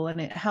powerful, and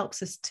it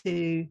helps us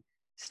to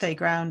stay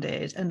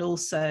grounded, and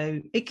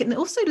also it can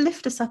also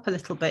lift us up a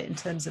little bit in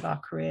terms of our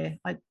career.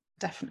 I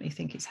definitely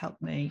think it's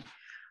helped me.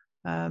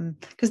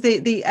 Because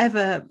the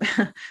ever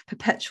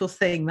perpetual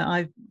thing that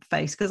I've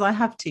faced, because I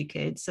have 2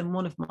 kids and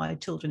one of my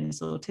children is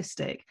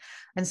autistic,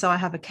 and so I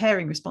have a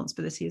caring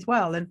responsibility as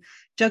well, and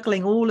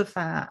juggling all of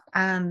that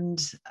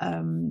and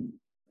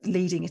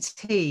leading a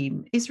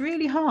team is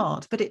really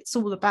hard. But it's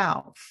all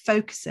about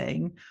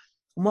focusing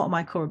on what are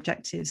my core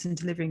objectives and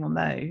delivering on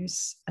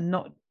those, and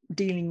not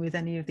dealing with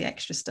any of the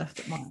extra stuff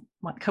that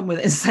might come with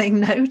it, and saying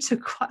no to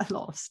quite a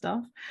lot of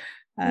stuff.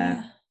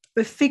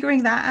 But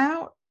figuring that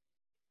out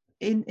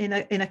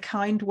in a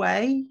kind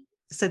way,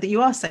 so that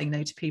you are saying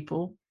no to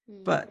people,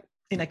 but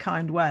in a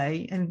kind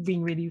way, and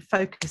being really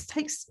focused,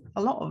 takes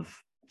a lot of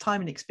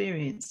time and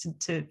experience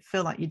to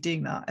feel like you're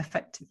doing that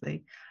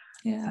effectively.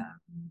 I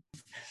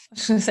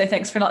was going to say,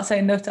 thanks for not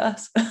saying no to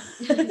us.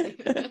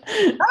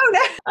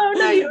 Oh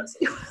no, you're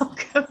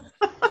welcome.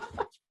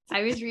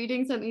 I was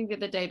reading something the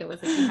other day that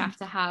was like, you have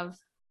to have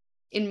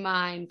in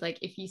mind, like,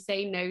 if you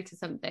say no to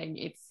something,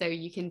 it's so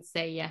you can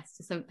say yes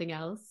to something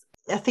else.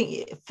 I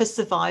think for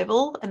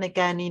survival, and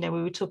again, you know,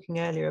 we were talking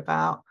earlier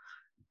about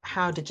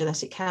how do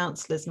genetic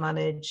counsellors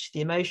manage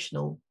the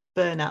emotional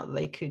burnout that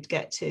they could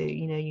get to.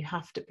 You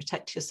have to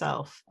protect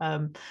yourself.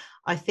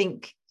 I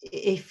think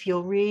if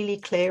you're really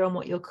clear on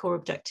what your core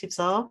objectives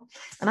are,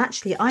 and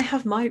actually I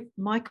have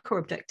my core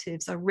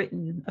objectives are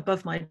written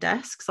above my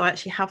desk, so I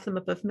actually have them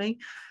above me,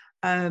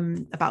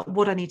 about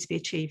what I need to be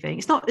achieving.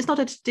 It's not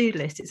a to-do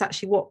list. It's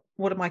actually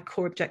what are my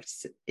core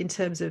objectives in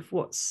terms of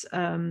what's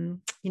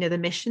the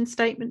mission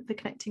statement for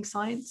Connecting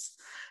Science.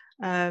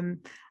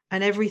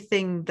 And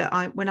everything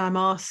that when I'm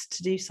asked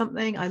to do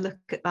something, I look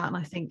at that and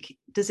I think,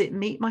 does it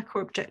meet my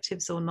core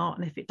objectives or not?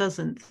 And if it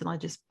doesn't, then I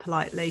just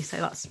politely say,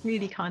 that's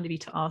really kind of you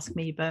to ask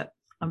me, but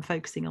I'm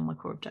focusing on my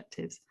core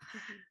objectives.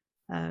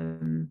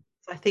 So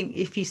I think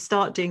if you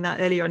start doing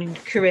that earlier on in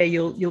your career,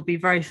 you'll be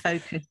very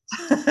focused.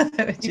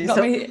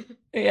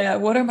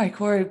 What are my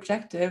core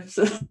objectives?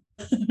 I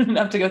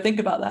have to go think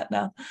about that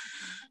now.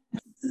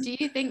 Do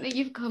you think that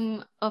you've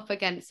come up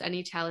against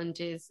any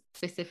challenges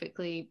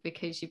specifically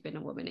because you've been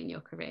a woman in your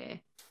career?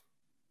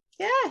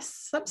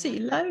 Yes,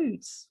 absolutely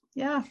loads.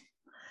 Yeah,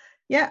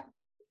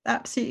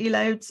 absolutely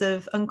loads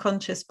of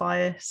unconscious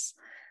bias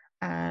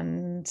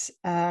and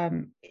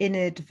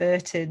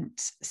inadvertent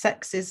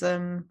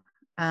sexism.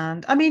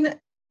 And I mean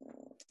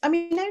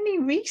only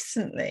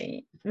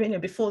recently,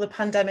 before the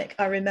pandemic,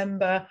 I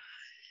remember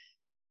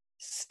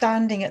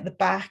standing at the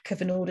back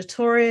of an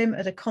auditorium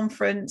at a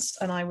conference,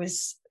 and I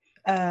was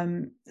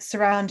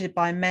surrounded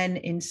by men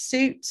in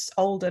suits,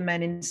 older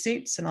men in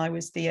suits, and I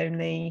was the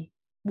only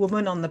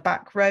woman on the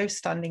back row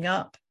standing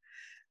up,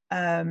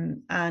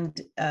 and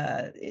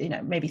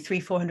maybe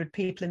 300-400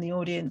 people in the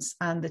audience,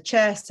 and the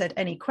chair said,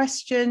 any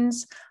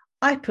questions?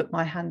 I put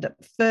my hand up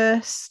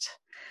first,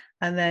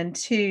 and then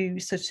 2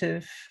 sort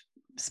of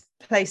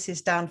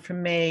places down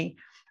from me,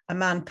 a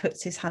man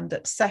puts his hand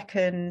up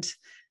second,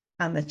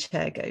 and the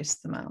chair goes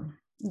to the man.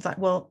 It's like,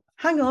 well,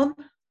 hang on,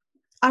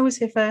 I was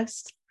here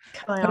first.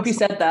 I hope you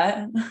said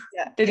that.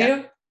 Yeah. Did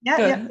you?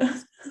 Yeah.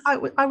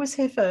 I was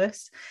here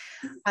first.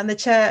 And the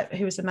chair,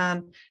 who was a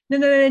man,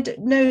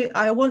 no,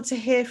 I want to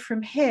hear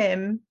from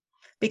him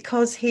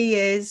because he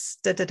is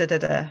da da da da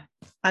da.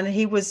 And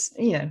he was,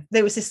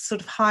 there was this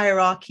sort of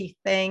hierarchy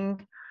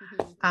thing,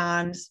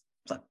 and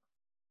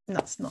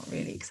that's not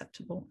really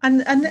acceptable.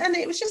 And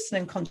it was just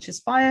an unconscious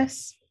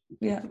bias.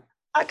 Yeah.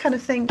 That kind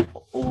of thing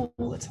all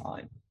the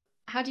time.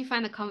 How do you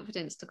find the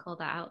confidence to call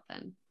that out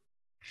then?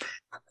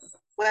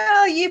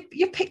 Well, you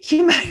pick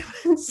your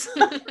moments. So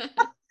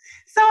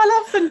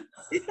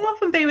it'll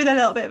often be with a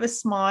little bit of a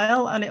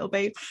smile, and it'll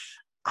be,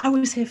 I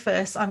was here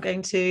first, I'm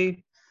going to,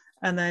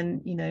 and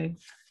then,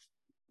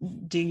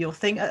 do your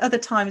thing. At other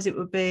times it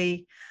would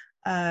be,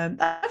 in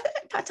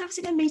fact, I was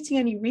in a meeting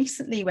only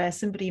recently where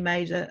somebody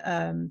made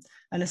an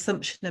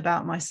assumption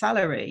about my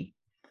salary,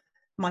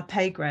 my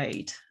pay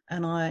grade,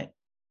 and I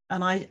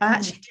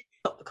actually did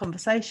stop the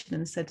conversation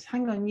and said,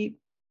 hang on, you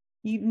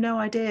no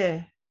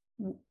idea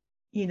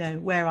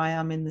where I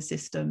am in the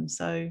system,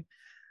 so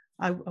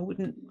I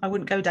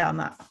wouldn't go down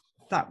that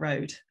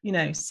road,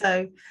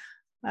 so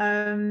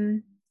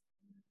I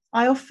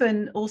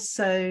often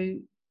also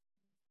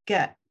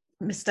get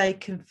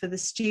mistaken for the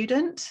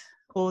student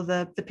or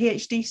the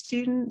PhD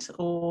student,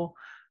 or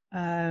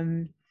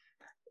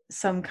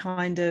some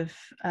kind of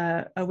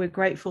we're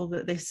grateful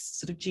that this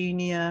sort of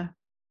junior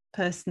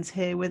person's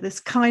here with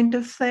us kind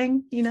of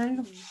thing.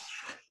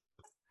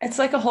 It's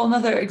like a whole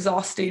nother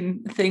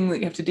exhausting thing that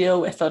you have to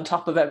deal with on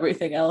top of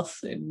everything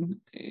else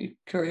in your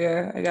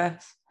career, I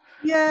guess.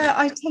 Yeah,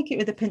 I take it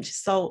with a pinch of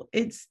salt.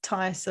 It's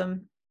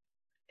tiresome.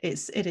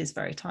 It is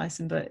very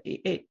tiresome, but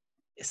it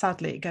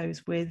sadly it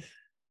goes with,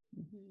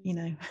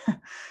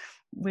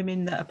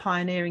 women that are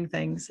pioneering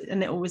things,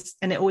 and it always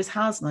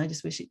has, and I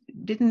just wish it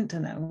didn't,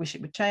 and I wish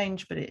it would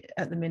change, but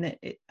at the minute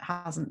it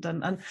hasn't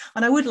done. And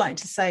I would like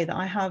to say that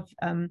I have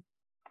an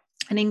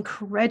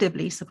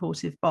incredibly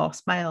supportive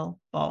male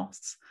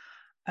boss,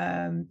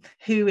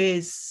 who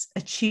is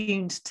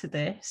attuned to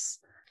this.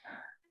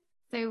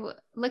 So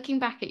looking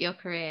back at your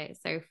career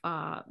so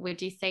far,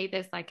 would you say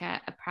there's like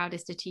a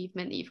proudest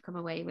achievement that you've come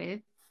away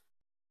with?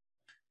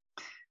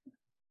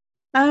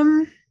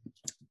 I'm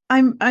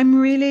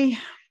really,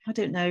 I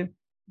don't know,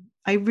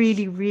 I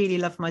really, really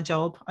love my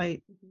job.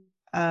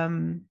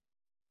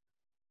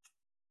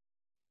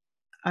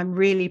 I'm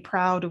really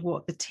proud of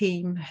what the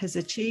team has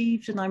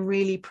achieved, and I'm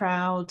really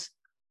proud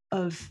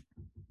of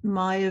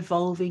my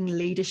evolving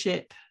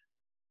leadership,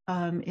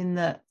 in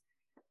that,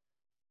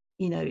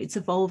 it's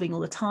evolving all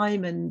the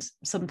time, and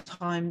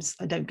sometimes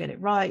I don't get it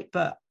right,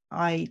 but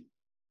I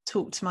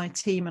talk to my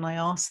team and I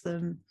ask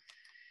them,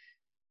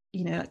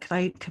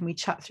 can we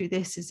chat through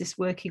this? Is this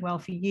working well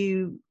for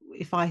you?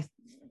 If I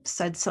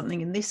said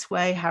something in this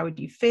way, how would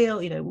you feel?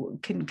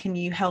 Can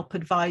you help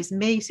advise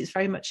me? So it's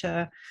very much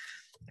a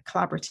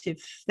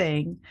collaborative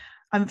thing.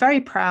 I'm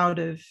very proud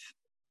of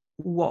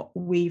what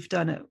we've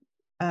done at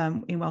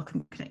in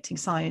Wellcome Connecting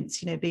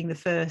Science, being the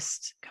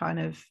first kind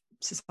of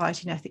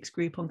society and ethics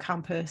group on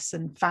campus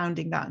and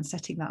founding that and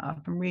setting that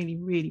up. I'm really,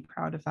 really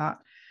proud of that.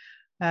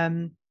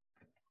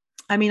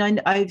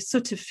 I've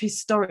sort of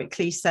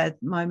historically said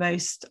I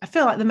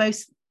feel like the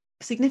most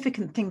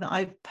significant thing that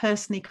I've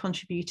personally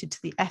contributed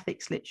to the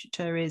ethics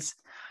literature is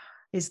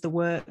the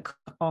work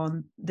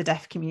on the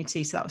deaf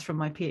community. So that was from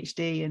my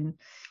PhD, and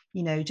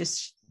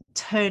just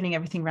turning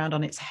everything around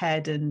on its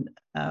head, and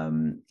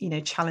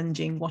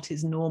challenging what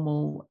is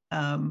normal,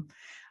 and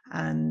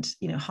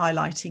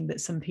highlighting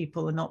that some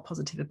people are not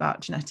positive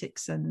about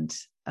genetics and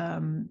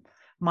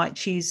might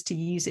choose to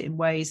use it in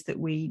ways that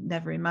we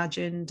never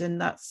imagined, and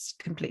that's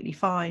completely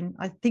fine.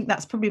 I think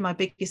that's probably my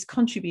biggest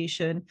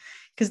contribution,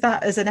 because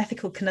that, as an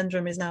ethical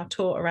conundrum, is now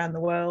taught around the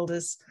world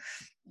as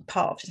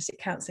part of genetic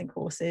counselling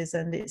courses,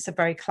 and it's a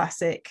very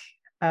classic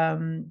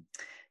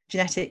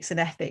genetics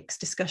and ethics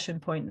discussion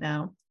point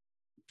now.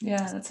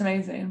 Yeah, that's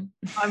amazing.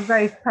 I'm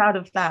very proud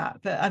of that,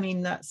 but I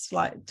mean, that's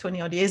like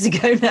 20 odd years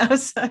ago now,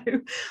 so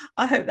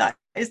I hope that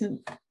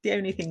isn't the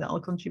only thing that I'll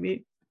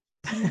contribute.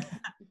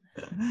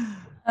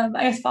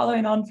 I guess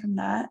following on from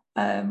that,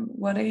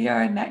 what are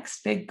your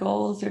next big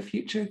goals or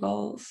future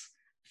goals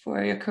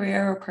for your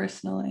career or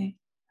personally?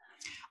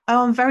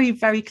 Oh, I'm very,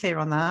 very clear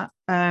on that.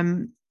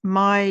 I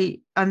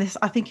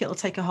think it'll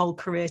take a whole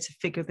career to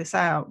figure this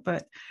out,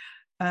 but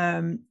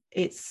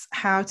it's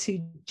how to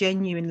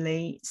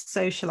genuinely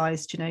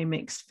socialize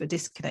genomics for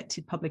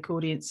disconnected public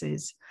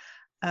audiences,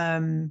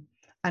 and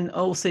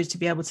also to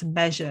be able to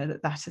measure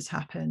that has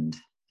happened.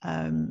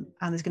 And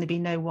there's going to be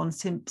no one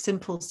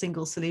simple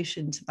single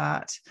solution to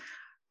that,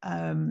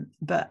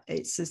 but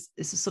it's a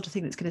sort of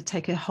thing that's going to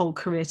take a whole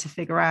career to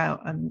figure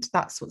out, and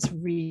that's what's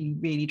really,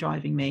 really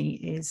driving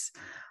me, is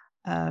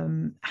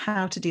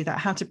how to do that,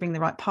 how to bring the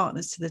right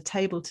partners to the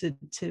table to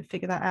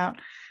figure that out.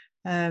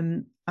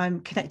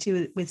 I'm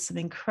connected with some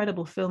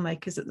incredible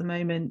filmmakers at the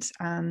moment,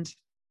 and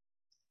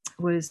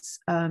was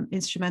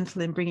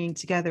instrumental in bringing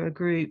together a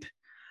group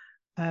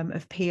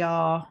of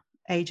PR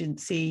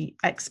agency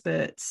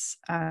experts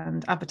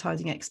and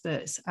advertising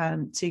experts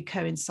to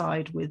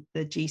coincide with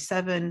the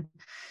G7.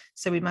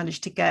 So we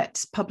managed to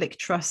get public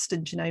trust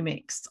and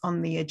genomics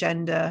on the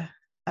agenda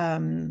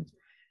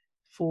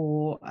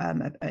for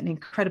an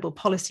incredible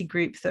policy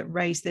group that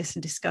raised this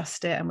and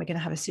discussed it, and we're going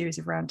to have a series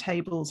of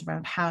roundtables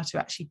around how to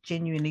actually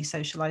genuinely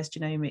socialize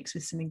genomics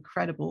with some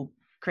incredible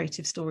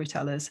creative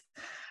storytellers.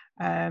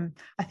 I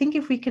think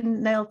if we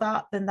can nail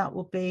that, then that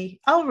will be,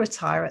 I'll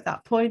retire at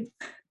that point.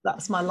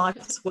 That's my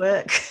life's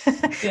work.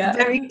 Yeah.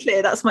 Very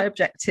clear, that's my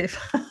objective.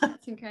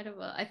 That's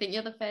incredible. I think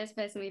you're the first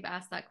person we've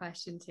asked that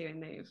question to in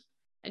Move,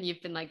 and you've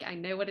been like, I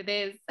know what it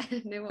is.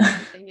 I know what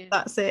everything is.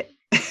 That's it.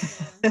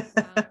 Yeah,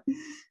 wow.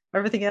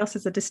 Everything else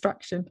is a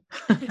distraction.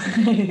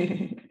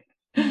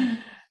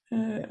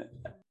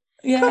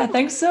 Yeah,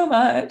 thanks so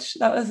much.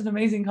 That was an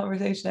amazing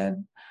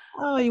conversation.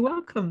 Oh, you're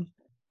welcome.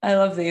 I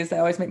love these. They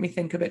always make me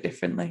think a bit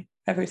differently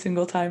every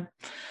single time.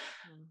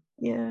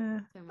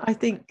 Yeah, I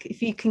think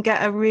if you can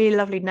get a really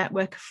lovely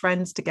network of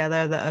friends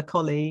together that are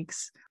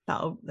colleagues,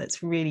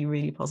 that's really,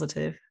 really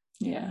positive.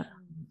 Yeah.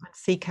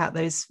 Seek out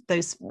those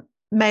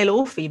male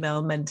or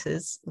female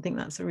mentors. I think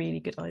that's a really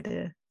good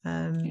idea.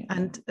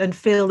 And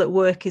feel that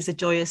work is a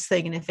joyous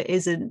thing, and if it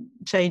isn't,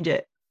 change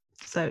it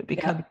so it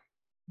becomes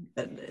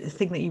a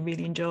thing that you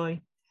really enjoy.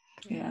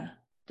 Yeah.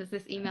 Does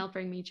this email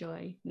bring me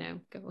joy? No,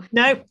 go on.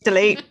 Nope,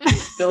 delete.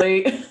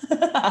 Delete.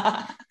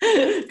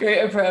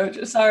 Great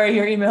approach. Sorry,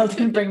 your email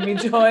didn't bring me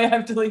joy.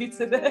 I've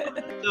deleted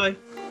it. Joy.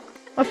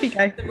 Off you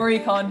go. The Marie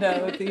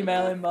Kondo with the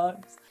email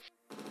inbox.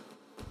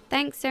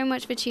 Thanks so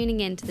much for tuning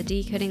in to the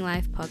Decoding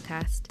Life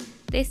podcast.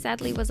 This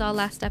sadly was our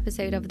last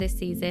episode of this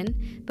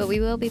season, but we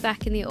will be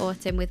back in the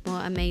autumn with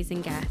more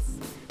amazing guests.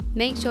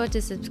 Make sure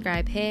to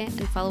subscribe here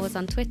and follow us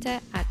on Twitter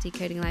at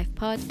Decoding Life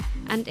Pod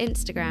and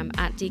Instagram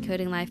at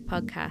Decoding Life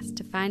Podcast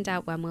to find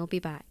out when we'll be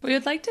back. We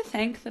would like to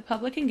thank the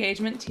public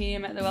engagement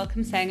team at the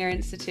Wellcome Sanger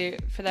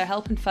Institute for their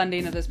help and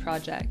funding of this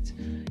project.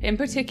 In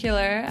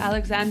particular,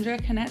 Alexandra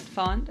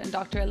Canet-Font and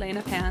Dr.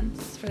 Elena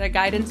Pants for their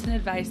guidance and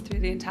advice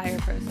through the entire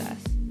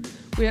process.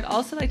 We would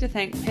also like to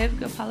thank Piv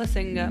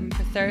Gopalasingam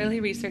for thoroughly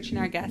researching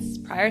our guests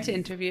prior to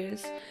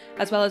interviews,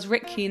 as well as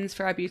Rick Keynes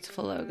for our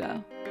beautiful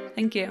logo.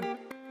 Thank you.